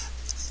him.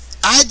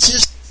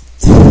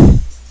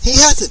 He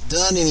hasn't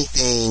done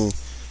anything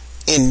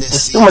in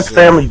this season. Too much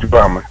family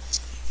drama.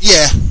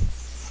 Yeah.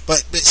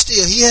 But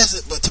still, he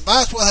hasn't. But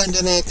Tobias Well hasn't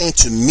done anything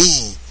to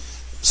me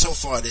so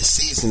far this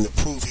season to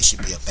prove he should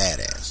be a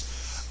badass.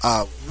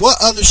 What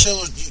other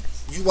shows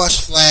you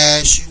watch?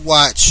 Flash, you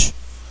watch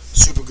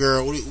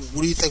Supergirl.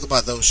 What do you think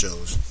about those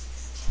shows?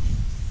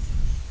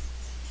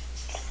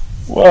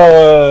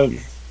 Well,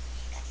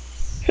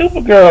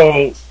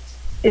 Supergirl,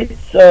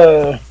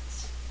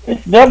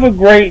 it's never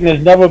great and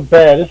it's never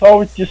bad. It's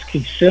always just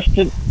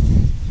consistent.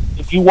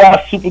 If you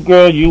watch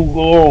Supergirl, you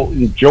will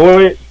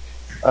enjoy it.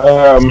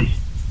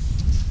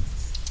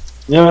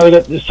 They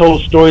got this whole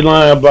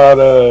storyline about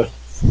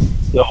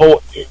the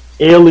whole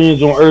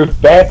aliens on Earth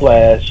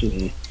backlash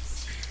and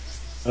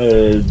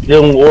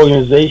different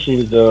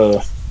organizations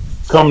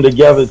come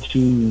together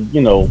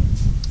to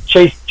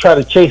try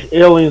to chase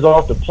aliens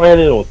off the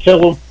planet or kill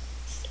them.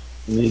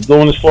 And they're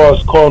going as far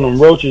as calling them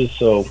roaches.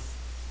 So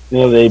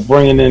they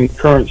bringing in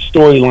current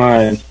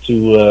storylines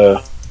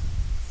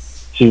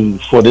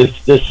for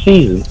this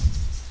season.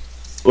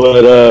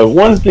 But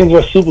one of the things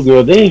about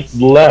Supergirl, they've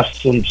left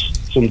some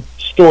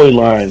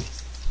storylines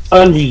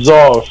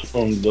unresolved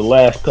from the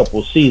last couple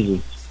of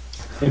seasons.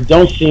 It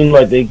don't seem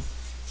like they're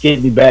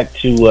getting back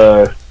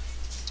to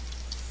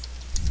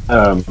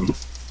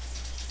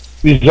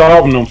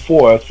resolving them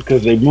for us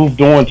because they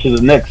moved on to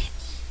the next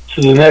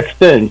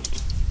thing.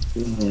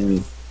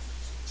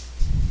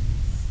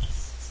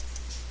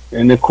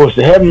 And of course,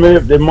 they haven't made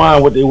up their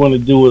mind what they want to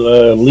do with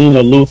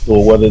Lena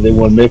Luthor, whether they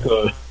want to make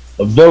her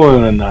a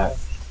villain or not.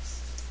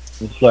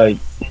 It's like,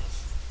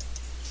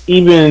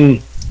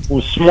 even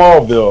with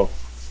Smallville,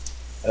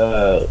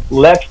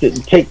 Lex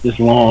didn't take this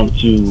long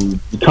to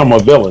become a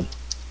villain.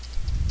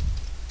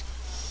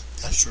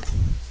 That's true.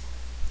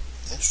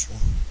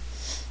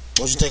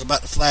 What'd you think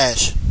about the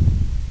Flash?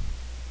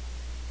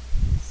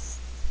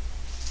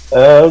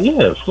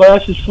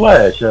 Flash is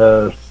Flash.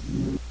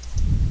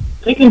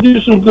 They can do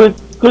some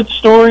good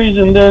stories,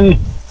 and then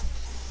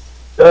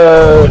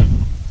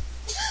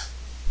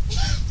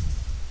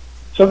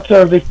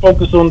sometimes they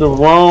focus on the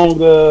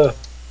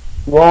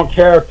wrong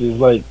characters.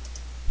 Like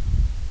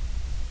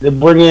they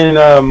bring in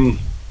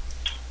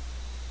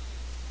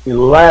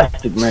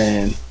Elastic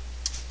Man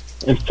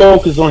and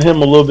focus on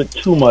him a little bit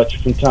too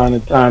much from time to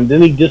time.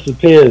 Then he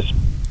disappears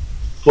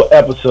for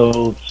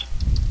episodes.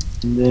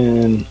 And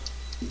then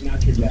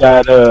you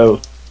got a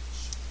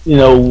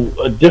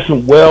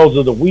different Wells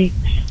of the Week.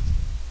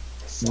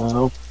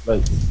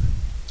 Like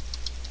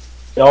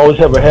they always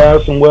have a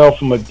Harrison Wells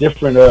from a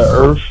different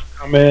Earth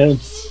come in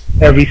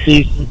every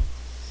season.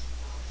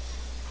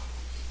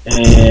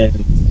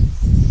 and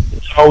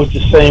it's always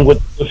the same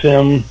with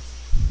him.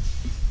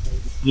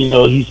 You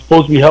know, he's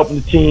supposed to be helping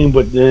the team,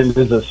 but then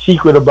there's a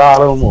secret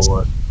about him,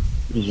 or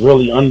he's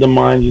really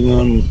undermining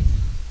them.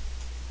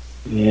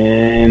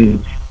 And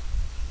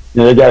you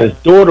know, they got his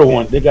daughter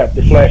on. They got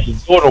the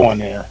Flash's daughter on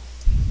there.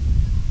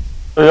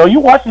 So, are you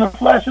watching the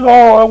Flash at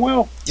all,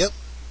 Will? Yep.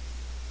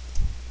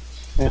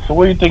 And so,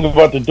 what do you think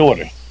about the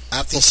daughter?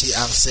 I think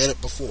I've said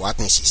it before. I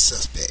think she's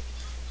suspect.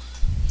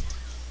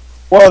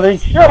 Well, they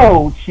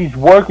showed she's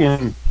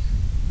working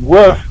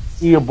with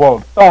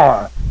Eobard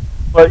Thawne,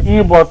 but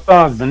Eobard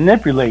Thawne's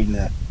manipulating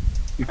her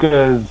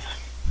because,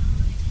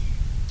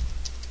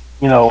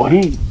 you know,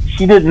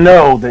 she didn't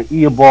know that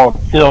Eobard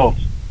killed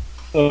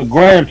her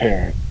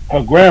grandparent,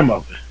 her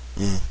grandmother.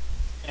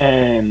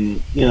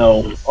 And, you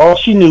know, all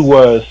she knew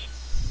was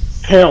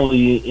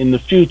apparently in the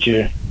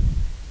future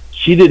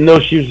she didn't know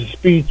she was a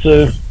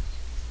speedster,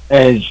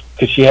 and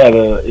because she had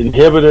an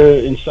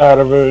inhibitor inside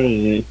of her,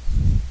 and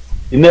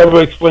he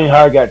never explained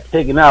how it got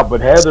taken out, but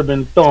had it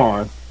been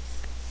Thawne,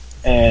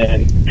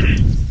 and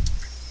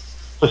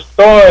but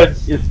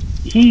Thawne is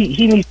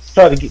he needs to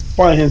try to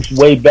find his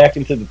way back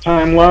into the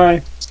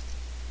timeline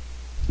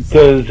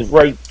because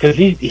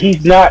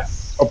he's not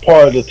a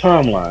part of the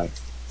timeline,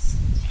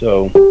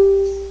 so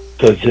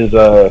because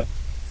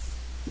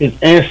his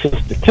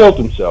ancestor killed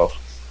himself.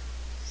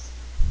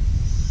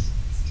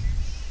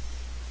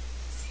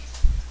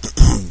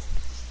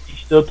 He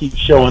still keeps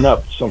showing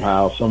up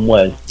somehow, some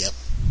way. Yep.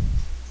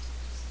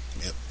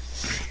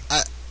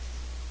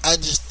 I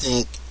just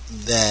think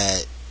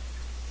that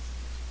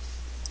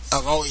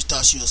I've always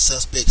thought she was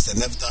suspect. 'Cause I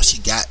never thought she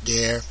got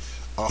there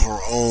on her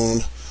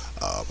own.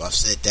 I've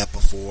said that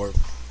before.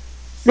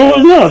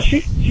 No,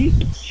 she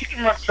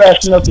can run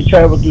fast enough to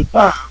travel through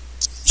time.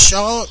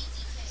 Shaw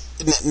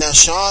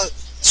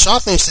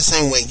thinks the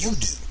same way you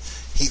do.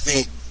 He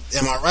think,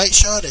 am I right,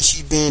 Shaw, that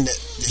she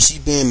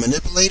being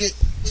manipulated?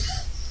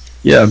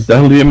 Yeah,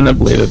 definitely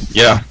manipulated.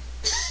 Yeah.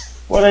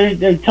 Well,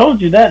 they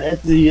told you that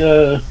at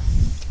the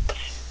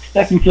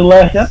second to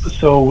last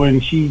episode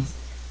when she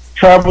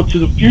traveled to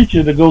the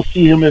future to go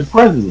see him in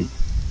prison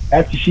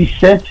after she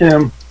sent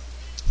him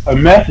a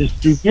message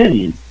through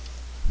Gideon.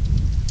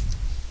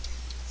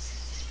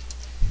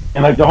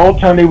 And like the whole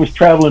time they was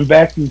traveling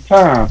back through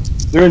time,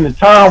 they're in the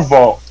time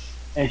vault,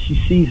 and she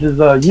sees his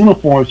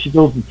uniform. She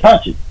goes to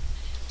touch it,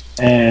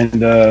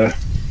 and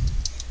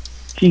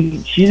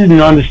she didn't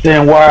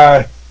understand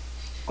why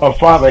her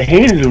father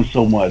hated him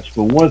so much.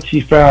 But once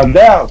she found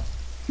out,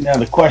 now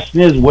the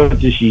question is, what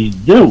does she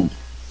do?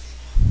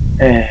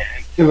 And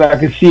because I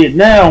can see it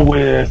now,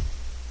 where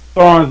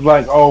Thawne's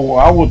like, "Oh, well,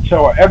 I will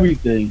tell her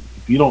everything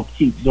if you don't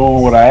keep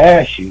doing what I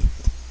ask you."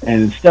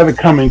 And instead of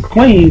coming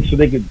clean, so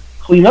they could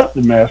clean up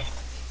the mess,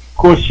 of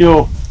course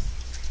she'll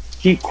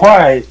keep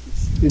quiet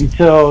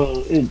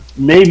until it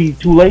may be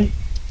too late.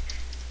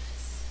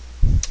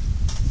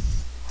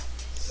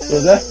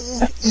 So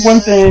that's one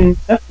thing.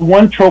 That's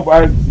one trope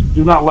I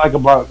do not like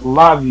about a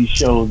lot of these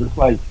shows. It's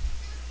like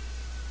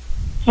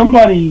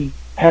somebody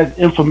has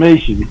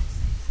information,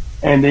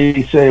 and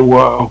they say,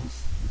 "Well,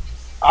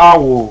 I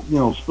will,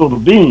 spill the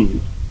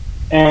beans."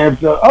 And if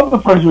the other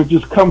person would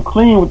just come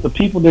clean with the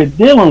people they're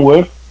dealing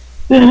with,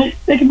 then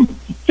they can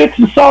fix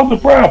and solve the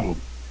problem.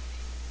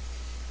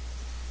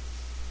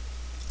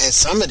 And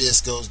some of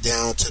this goes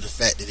down to the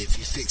fact that if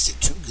you fix it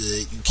too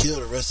good, you kill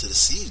the rest of the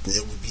season.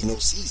 There would be no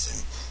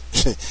season.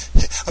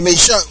 I mean,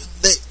 sure,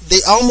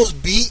 they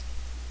almost beat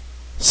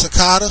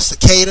Cicada,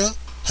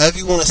 however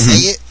you want to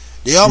say it.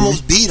 They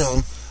almost beat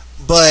them,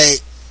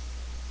 but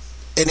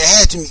and it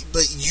had to.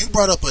 But you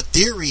brought up a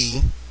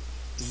theory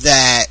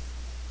that.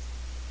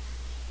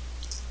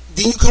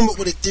 Didn't you come up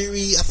with a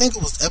theory? I think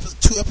it was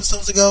 2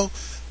 episodes ago.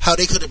 How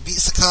they could have beat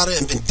Cicada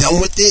and been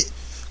done with it.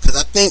 Because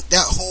I think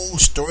that whole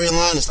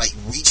storyline is like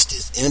reached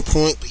its end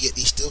point, but yet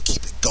they still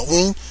keep it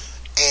going.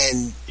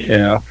 And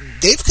yeah,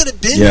 they could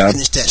have been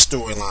finished that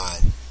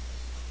storyline.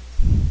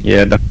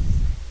 Yeah,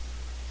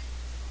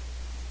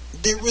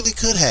 they really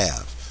could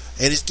have.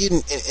 And it's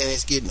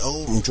getting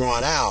old and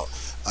drawn out.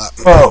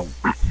 Well,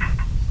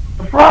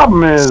 the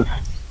problem is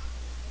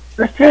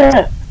they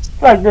can't.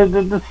 Like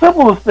the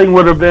simplest thing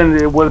would have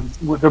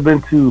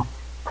been to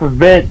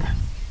prevent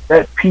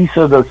that piece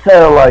of the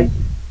satellite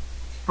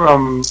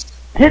from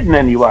hitting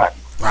anybody.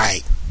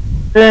 Right.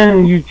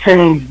 Then you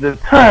change the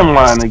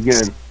timeline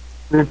again.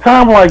 The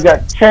timeline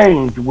got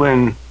changed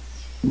when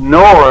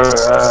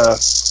Nora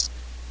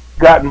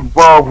got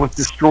involved with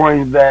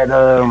destroying that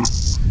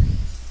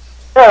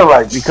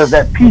satellite, because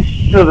that piece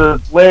should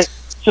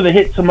have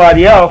hit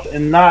somebody else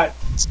and not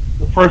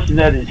the person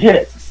that it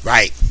hit.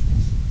 Right.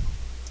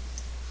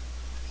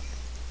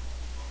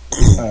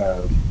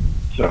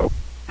 So.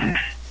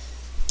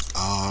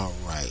 All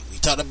right, we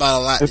talked about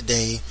a lot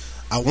today.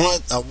 I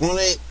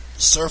wanted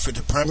Surfer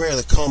to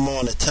primarily come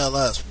on to tell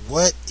us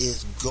what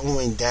is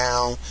going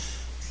down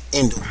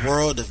in the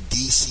world of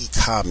DC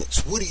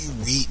Comics. What are you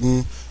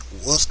reading?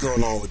 What's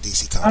going on with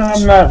DC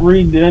Comics? I'm not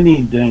reading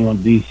anything on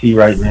DC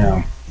right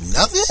now.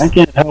 Nothing?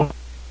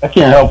 I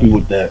can't help you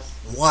with that.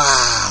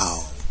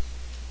 Wow.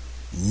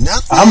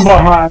 Nothing. I'm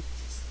behind.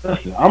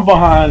 Listen, I'm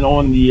behind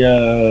on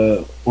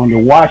the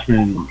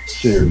Watchmen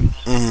series.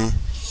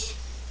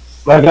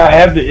 Like I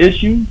have the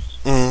issues,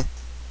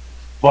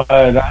 but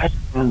I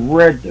haven't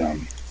read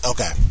them.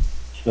 Okay.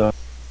 So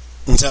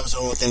and that was the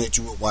only thing that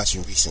you were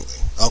watching recently.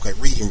 Okay,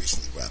 reading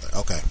recently rather.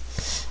 Okay.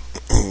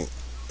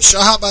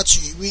 Shaw, how about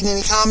you? You reading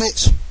any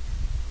comics?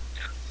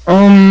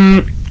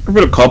 I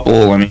read a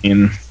couple. I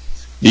mean,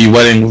 the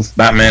wedding with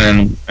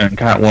Batman and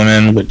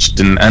Catwoman, which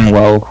didn't end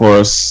well, of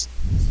course.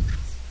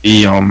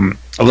 The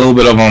a little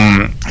bit of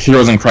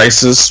Heroes in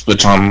Crisis,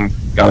 which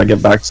gotta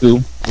get back to.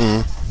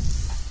 I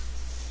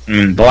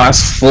mean, the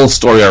last full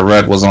story I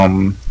read was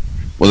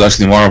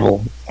actually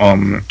Marvel.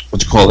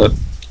 What you call it?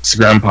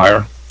 Secret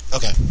Empire.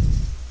 Okay.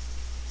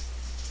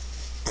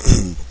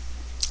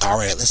 All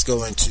right, let's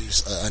go into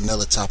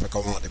another topic I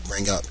want to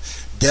bring up.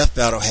 Death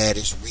Battle had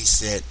its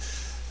recent,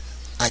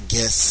 I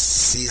guess,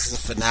 season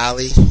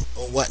finale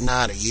or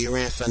whatnot, a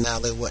year-end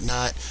finale or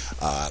whatnot.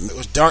 It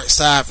was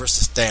Darkseid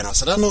versus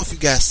Thanos. I don't know if you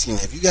guys seen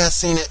it. Have you guys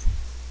seen it?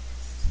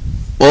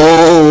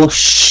 Oh,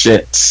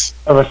 shit.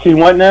 have I seen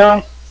what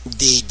now?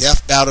 The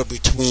death battle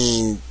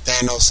between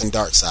Thanos and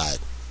Darkseid.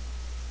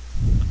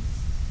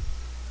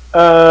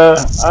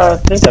 I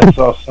think I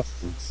saw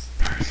something.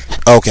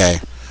 Okay.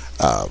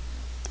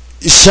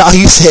 Shaw,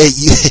 you said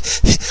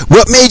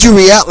what made you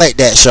react like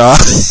that, Shaw?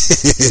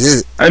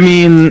 I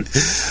mean,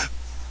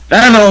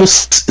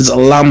 Thanos is a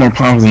lot more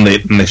powerful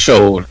than they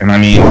showed, and I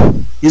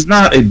mean, he's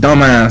not a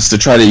dumbass to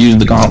try to use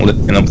the gauntlet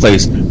in a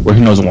place where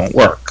he knows it won't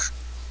work.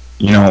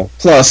 You know,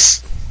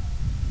 plus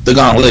the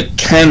gauntlet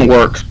can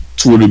work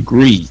to a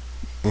degree,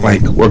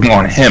 like working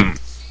on him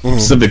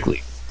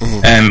specifically.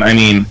 And I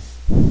mean,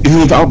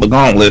 even without the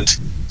gauntlet,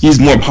 he's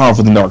more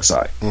powerful than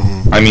Darkseid.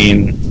 I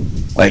mean,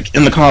 like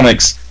in the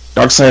comics,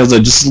 Darkseid is a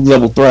just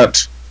level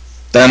threat.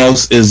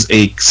 Thanos is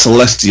a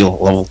celestial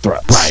level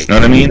threat. Right. You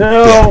know what I mean?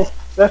 No,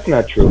 that's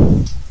not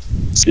true.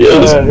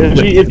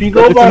 If you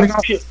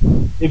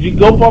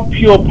go by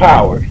pure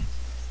power,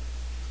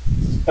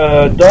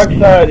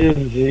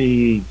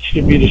 Darkseid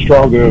should be the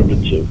stronger of the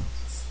two.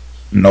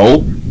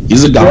 No,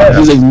 he's a god. Yeah.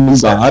 He's a new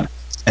god,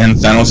 and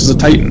Thanos is a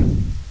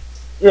titan.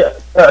 Yeah,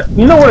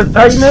 you know what a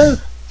titan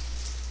is?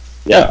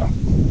 Yeah,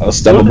 a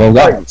step above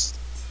gods.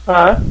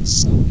 Huh?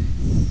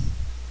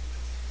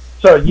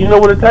 So you know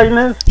what a titan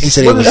is? He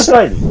said what it is was. a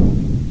titan?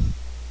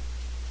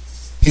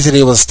 He said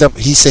he was a step.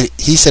 He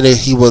said that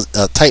he was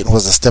a Titan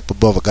was a step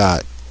above a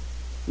god.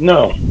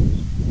 No.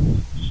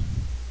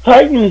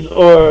 Titans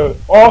are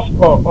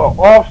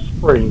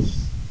offsprings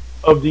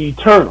of the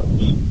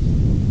Eternals.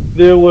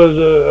 There was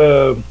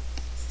a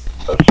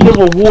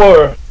civil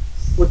war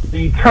with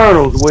the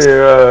Eternals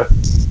where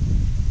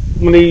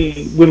when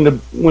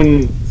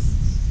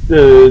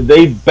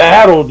they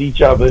battled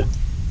each other,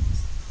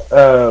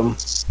 a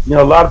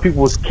lot of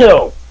people was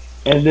killed,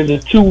 and then the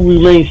two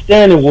remained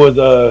standing was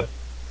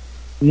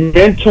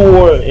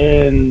Mentor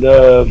and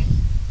I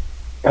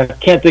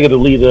can't think of the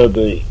leader of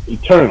the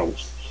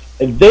Eternals.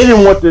 And they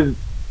didn't want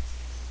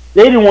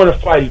to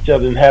fight each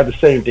other and have the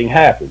same thing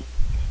happen.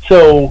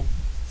 So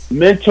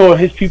Mentor and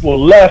his people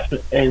left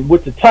and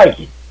with the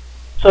Titan.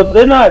 So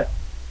they're not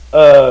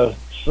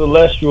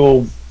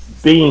celestial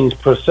beings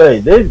per se.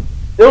 They're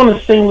on the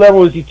same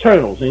level as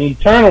Eternals, and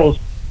Eternals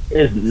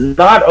is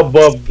not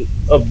above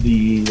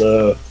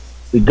the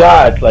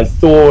gods like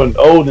Thor and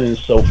Odin and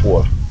so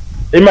forth.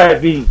 They might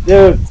be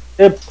they're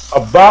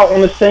about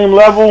on the same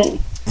level,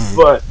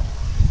 but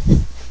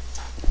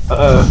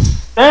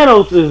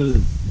Thanos is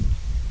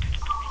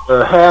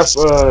half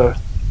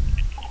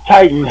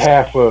Titan,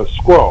 half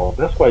Skrull.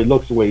 That's why he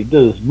looks the way he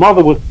does. His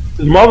mother was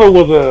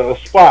a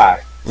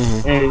spy,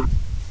 and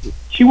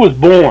she was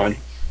born.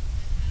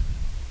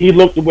 He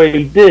looked the way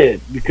he did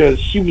because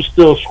she was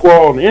still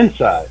Skrull on the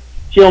inside.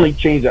 She only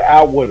changed her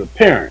outward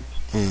appearance.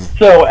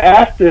 So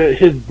after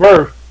his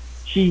birth,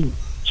 she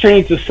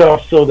changed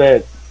herself so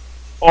that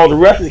all the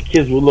rest of the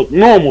kids would look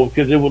normal,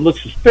 because it would look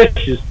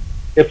suspicious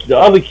if the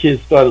other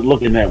kids started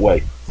looking that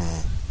way.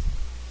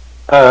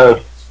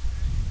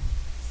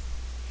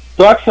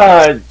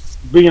 Darkseid,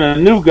 being a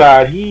new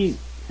god, him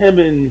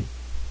and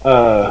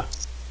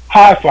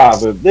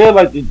Highfather, they're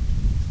like the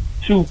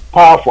two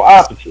powerful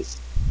opposites.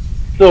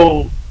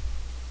 So,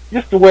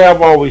 just the way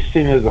I've always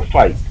seen it as a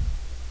fight.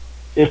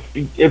 If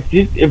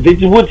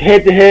it was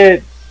head to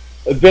head,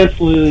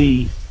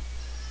 eventually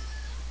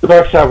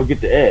Darkseid would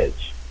get the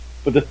edge.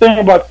 But the thing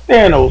about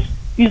Thanos,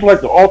 he's like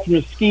the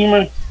ultimate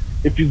schemer.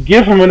 If you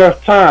give him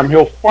enough time,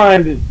 he'll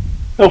find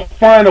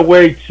a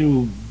way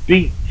to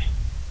beat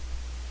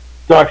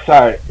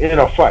Darkseid in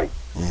a fight.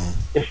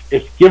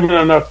 If given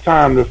enough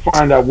time to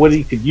find out what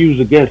he could use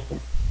against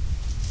him.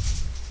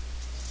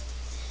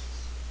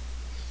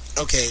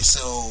 Okay,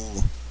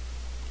 so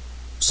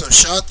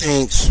Shaw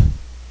thinks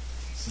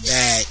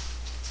that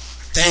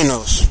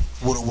Thanos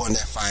would have won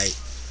that fight.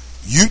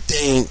 You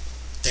think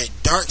that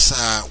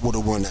Darkseid would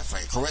have won that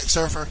fight, correct,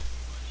 Surfer?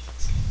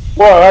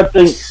 Well, I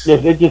think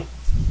if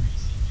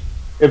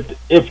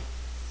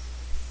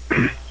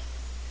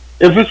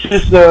it's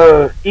just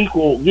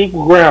equal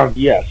ground,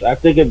 yes. I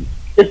think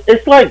if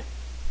it's like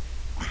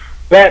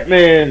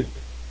Batman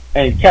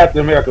and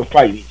Captain America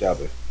fight each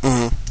other.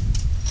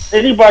 Mm-hmm.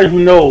 Anybody who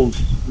knows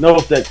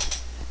that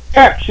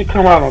Cap should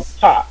come out on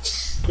top.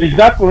 But he's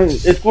not going.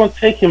 It's going to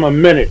take him a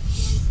minute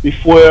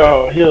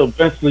before he'll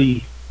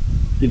eventually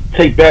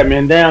take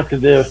Batman down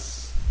because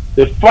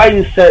their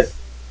fighting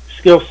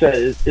skill set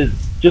is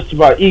just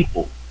about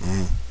equal.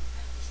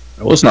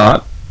 No, it's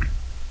not.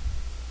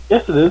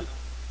 Yes, it is.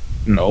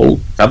 No,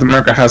 Captain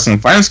America has some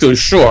fighting skills,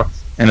 sure,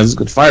 and is a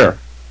good fighter.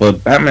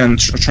 But Batman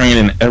trained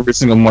in every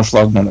single martial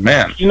art known to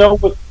man. You know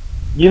what?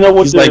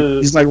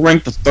 He's like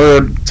ranked the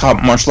third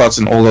top martial arts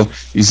in all of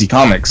DC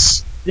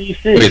Comics.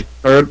 DC. Wait,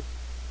 third,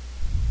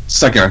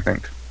 second, I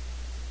think.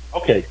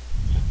 Okay.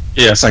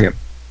 Yeah, second.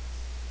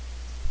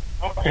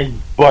 Okay,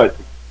 but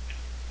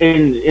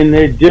in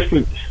their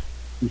different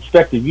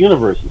respective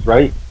universes,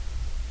 right?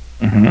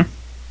 Mm-hmm.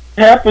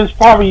 Cap is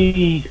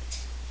probably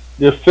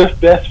the fifth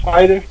best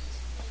fighter,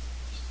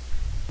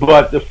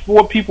 but the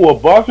four people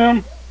above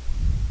him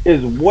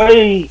is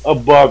way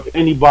above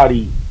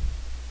anybody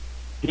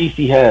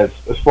DC has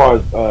as far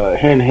as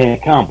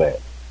hand-to-hand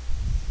combat.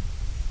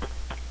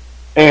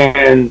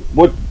 And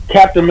what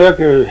Captain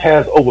America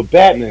has over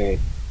Batman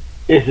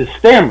is his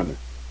stamina.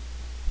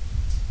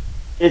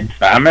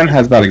 Batman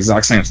has that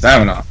exact same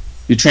stamina.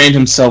 He trained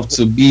himself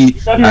to be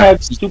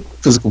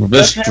physical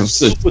precision.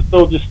 Super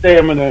soldier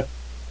stamina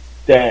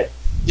that.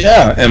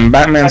 Yeah, and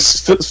Batman's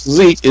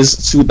physique is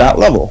to that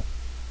level.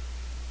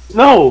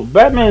 No,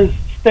 Batman's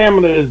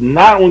stamina is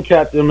not on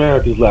Captain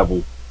America's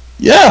level.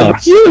 Yeah,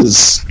 he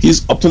is.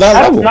 He's up to that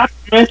level. Not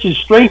to mention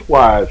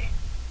strength-wise,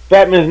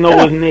 Batman's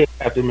nowhere near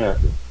Captain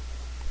America.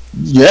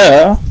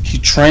 Yeah, he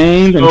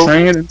trained and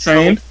trained and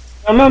trained.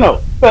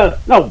 No.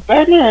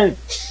 Batman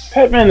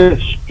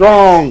is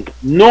strong,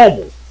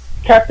 normal.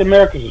 Captain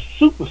America's a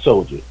super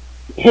soldier.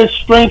 His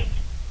strength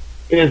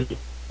is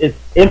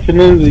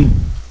infinitely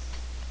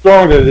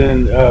stronger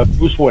than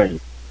Bruce Wayne.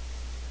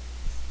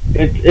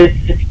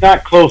 It's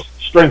not close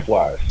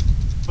strength-wise,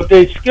 but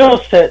their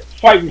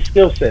fighting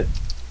skill sets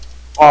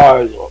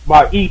are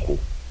about equal.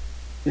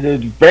 The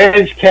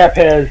advantage Cap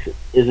has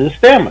is his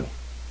stamina.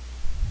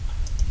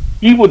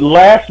 He would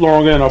last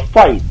longer in a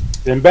fight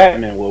than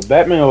Batman will.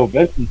 Batman will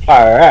eventually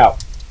tire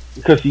out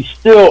because he's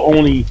still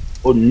only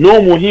a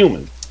normal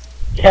human.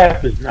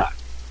 Cap is not.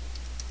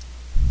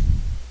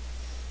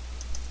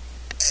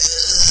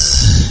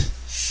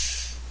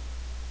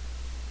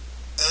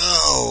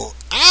 Oh,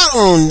 I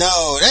don't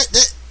know.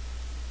 That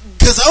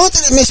because the only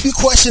thing that makes me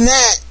question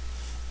that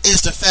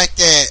is the fact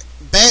that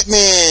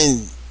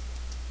Batman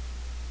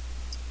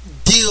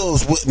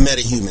deals with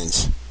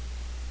metahumans.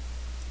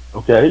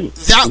 Okay.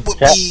 That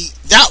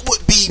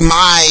would be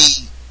my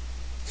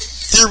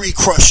theory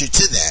crusher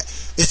to that.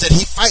 Is that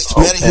he fights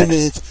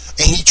metahumans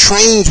and he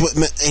trains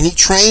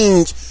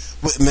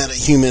with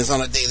metahumans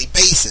on a daily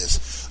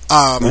basis,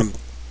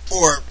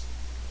 or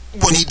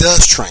when he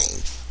does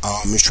train.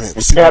 He's trained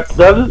with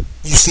Superman.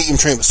 You see him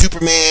train with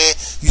Superman.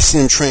 You see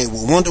him train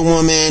with Wonder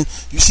Woman.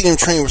 You see him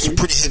train with some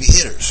pretty heavy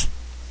hitters.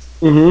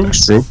 Mm-hmm.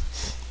 That's true.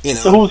 You know.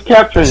 So who's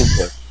Cap training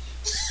with?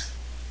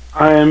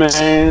 Iron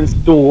Man,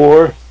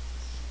 Thor.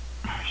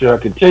 Should I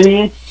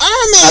continue?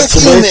 Iron Man's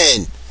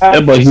human.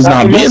 Yeah, but he's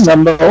not being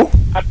them though.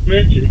 Not to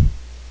mention,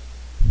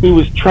 he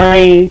was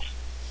trained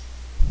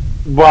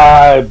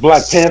by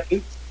Black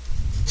Panther.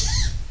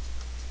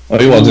 Oh,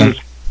 he wasn't.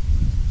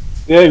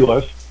 Yeah, he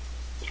was.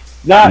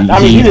 He didn't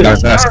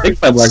learn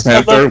by Black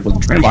Panther.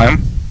 Wasn't trained by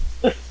him.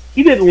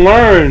 He didn't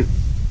learn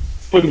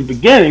from the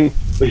beginning,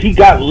 but he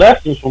got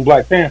lessons from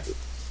Black Panther.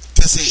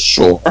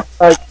 Sure.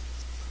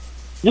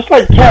 Just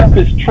like Cap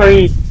is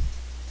trained,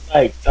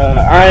 like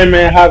Iron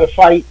Man, how to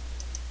fight,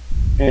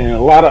 and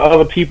a lot of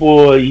other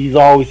people, he's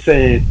always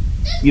saying,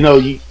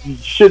 you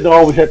shouldn't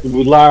always have to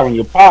rely on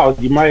your powers.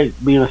 You might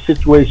be in a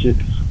situation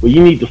where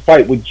you need to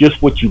fight with just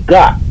what you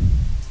got.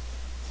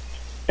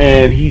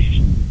 And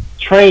he's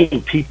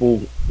trained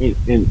people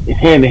in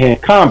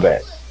hand-to-hand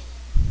combat.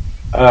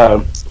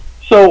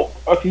 So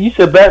you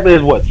said Batman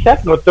is what,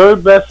 second or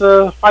third best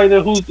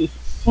fighter? Who's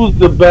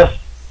the best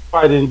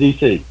fighter in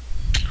DC?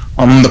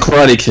 The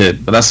Karate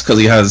Kid, but that's because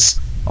he has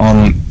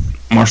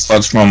martial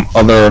arts from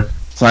other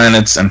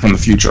planets and from the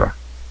future.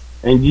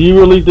 And do you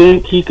really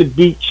think he could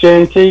beat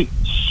Shang-Chi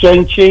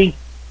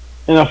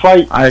in a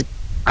fight? I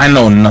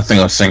know nothing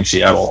of Shang-Chi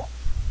at all.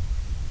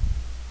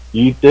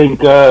 You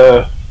think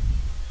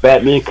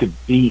Batman could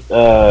beat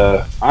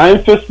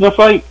Iron Fist in a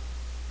fight?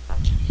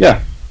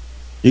 Yeah,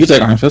 you could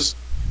take Iron Fist.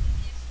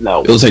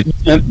 No. It'll take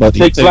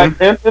Black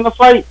Panther in a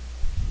fight?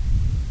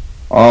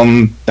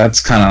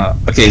 That's kind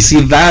of okay.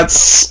 See,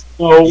 that's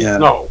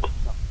no.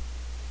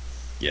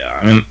 Yeah,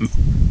 I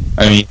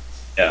mean,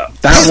 yeah.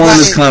 That one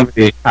is kind of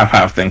a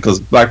half-half thing because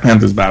Black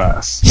Panther's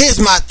badass. Here's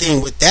my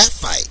thing with that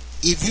fight: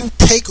 if you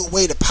take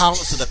away the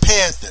powers of the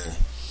Panther,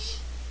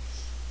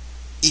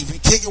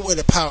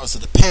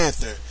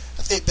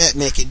 I think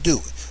Batman can do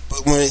it.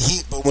 But when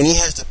he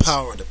has the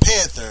power of the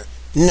Panther,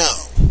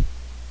 no,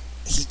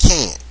 he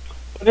can't.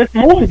 But it's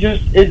more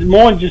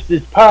than just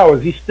his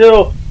powers. He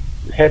still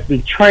has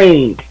been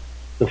trained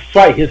to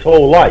fight his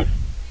whole life,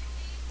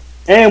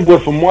 and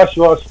with a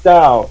martial arts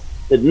style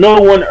that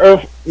no one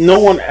else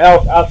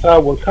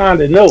outside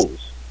Wakanda knows.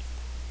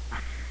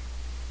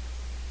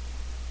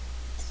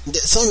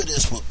 Some of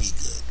this would be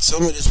good.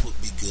 Some of this would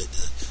be good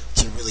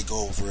to really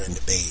go over and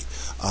debate.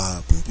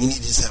 We need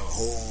to just have a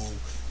whole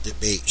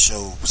debate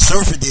show.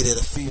 Surfer did it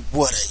a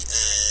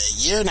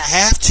year and a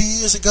half, 2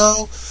 years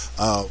ago.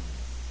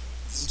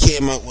 He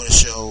came up with a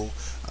show,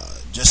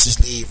 Justice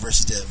League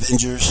versus the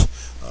Avengers.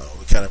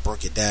 We kind of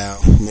broke it down.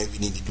 Maybe we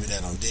need to do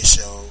that on this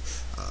show.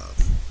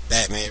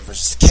 Batman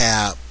versus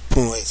Cap,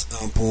 points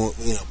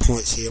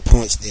here,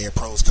 points there,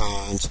 pros,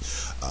 cons.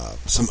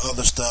 Some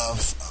other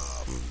stuff.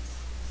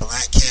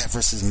 Black Cat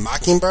versus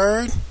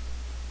Mockingbird.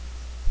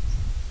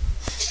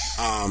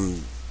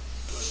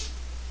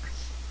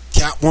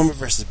 Catwoman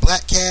versus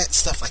Black Cat,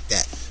 stuff like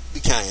that. Be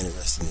kind of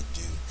interesting to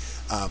do.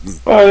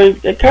 Well,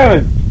 they kind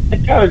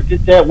of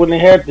did that when they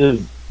had the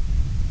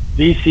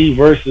DC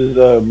versus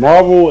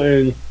Marvel,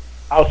 and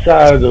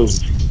outside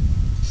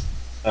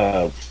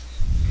of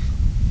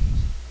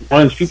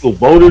ones people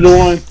voted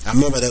on. I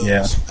remember those.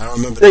 Yeah. I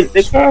remember those.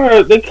 They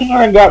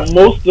kind of got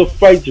most of the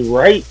fights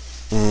right.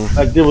 Mm-hmm.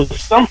 Like there was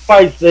some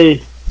fights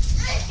they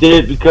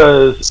did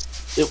because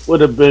it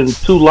would have been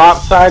too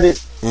lopsided.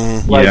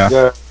 Mm-hmm. Like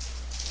that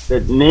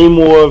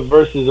Namor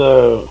versus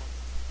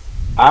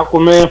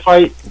Aquaman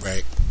fight.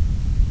 Right.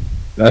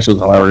 That shit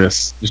was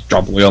hilarious. Just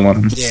drop the wheel on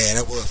him. Yeah,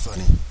 that was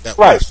funny. That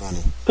was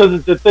funny.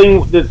 Because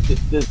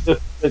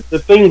the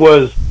thing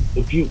was,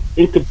 if you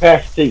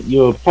incapacitate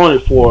your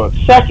opponent for a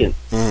second,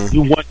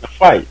 you won the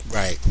fight.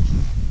 Right.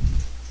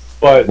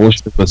 But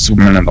bullshit with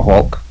Superman and the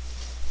Hulk.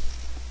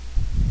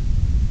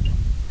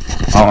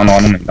 I don't know.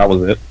 I mean, that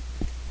was it.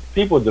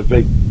 People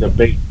debate.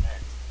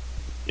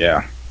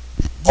 Yeah.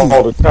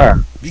 All the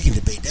time. We can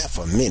debate that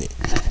for a minute.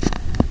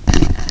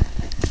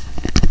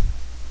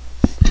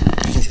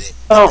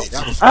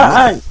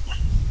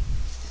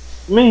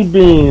 Me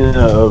being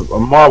a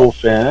Marvel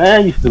fan, I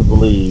used to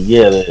believe,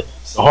 that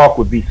the Hawk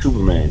would beat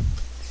Superman.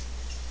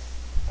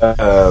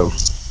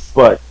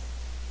 But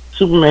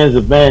Superman's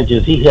advantage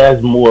is he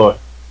has more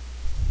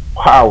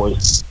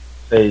powers,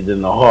 say,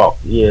 than the Hawk.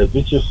 Yeah, if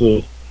it's just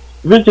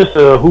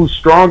who's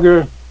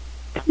stronger,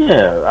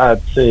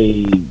 I'd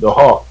say the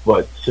Hawk.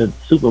 But since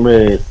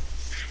Superman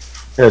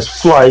has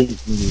flight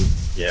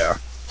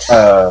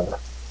and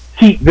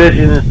heat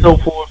vision and so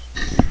forth,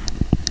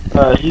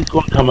 he's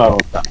going to come out on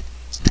top.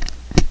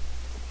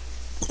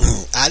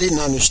 I didn't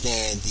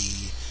understand the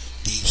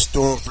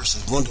Storm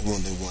versus Wonder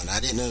Woman one. I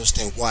didn't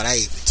understand why that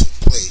even took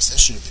place. That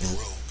should have been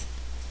Rogue.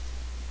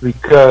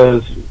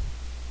 Because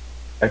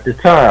at the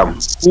time,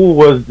 who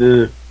was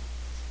the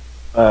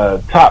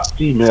top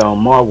female in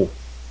Marvel?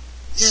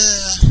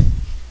 Yeah,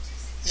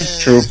 that's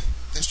true.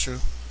 That's true.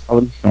 I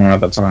was at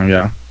that time.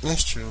 Yeah,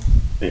 that's true.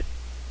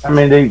 I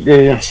mean,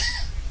 they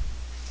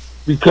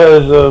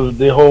because of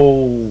the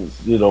whole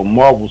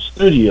Marvel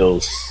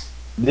Studios,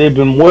 they've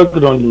been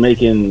working on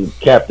making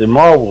Captain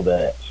Marvel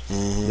that.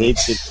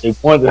 Mm-hmm. They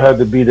wanted her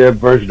to be their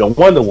version of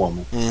Wonder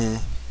Woman. Mm-hmm.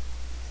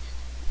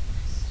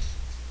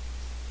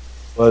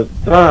 But at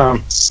the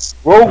time,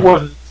 Rogue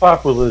wasn't as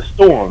popular as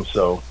Storm,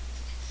 so.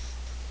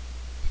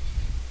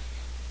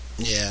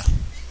 Yeah.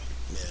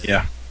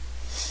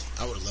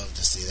 I would love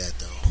to see that,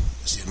 though.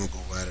 See them go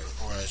right,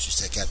 or as you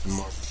said, Captain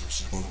Marvel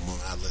versus Wonder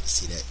Woman. I'd love to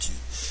see that too.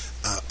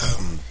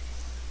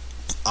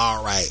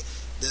 All right.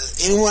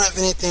 Does anyone have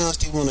anything else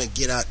they want to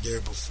get out there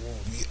before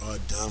we are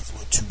done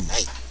for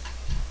tonight?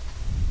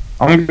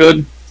 I'm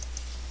good.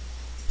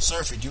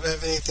 Surfer, do you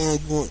have anything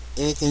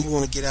you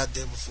want to get out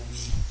there before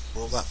we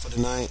roll out for the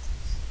night?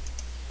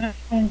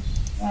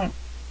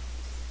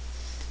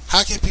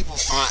 How can people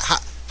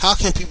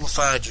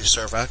find you,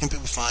 Surfer? How can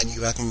people find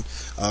you? How can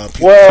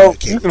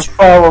you can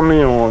follow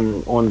me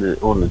on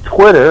the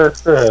Twitter.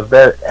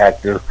 That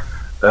active.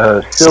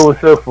 Silver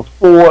Surfer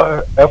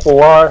 4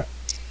 FOR.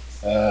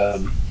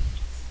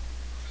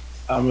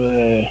 I'm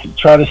gonna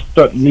try to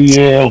start the new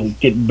year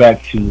getting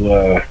back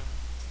to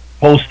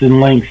posting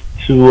links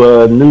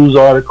to news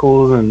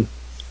articles and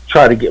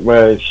try to get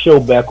my show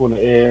back on the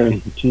air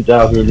in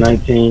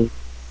 2019,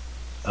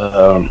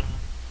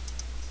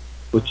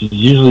 which is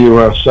usually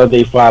around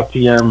Sunday 5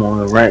 p.m. on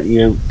the Rant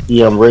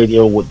EM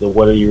radio with the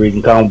What Are You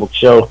Reading comic book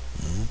show.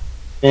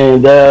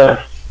 And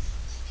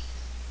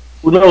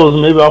who knows,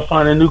 maybe I'll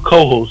find a new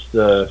co-host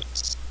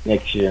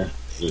next year.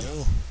 There you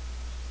go.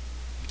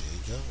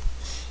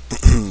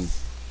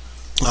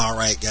 All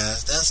right,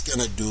 guys, that's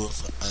gonna do it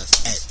for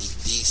us at the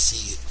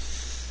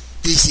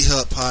DC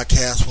Hub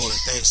podcast. Want to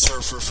thank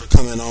Surfer for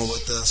coming on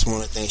with us.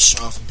 Want to thank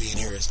Shaw for being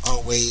here as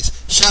always.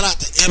 Shout out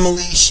to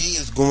Emily. She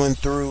is going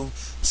through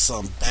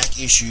some back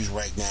issues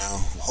right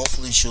now.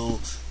 Hopefully she'll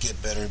get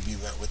better and be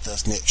back with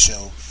us next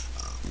show.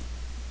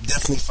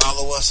 Definitely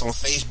follow us on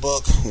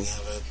Facebook. We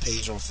have a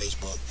page on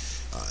Facebook.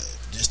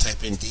 Just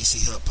type in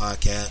DC Hub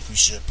podcast. We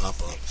should pop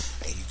up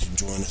and you can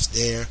join us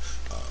there.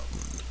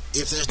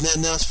 If there's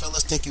nothing else,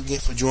 fellas, thank you again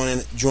for joining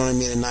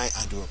me tonight.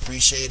 I do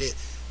appreciate it,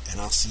 and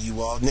I'll see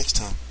you all next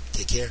time.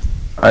 Take care.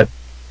 All right.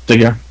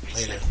 Take care.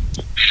 Later.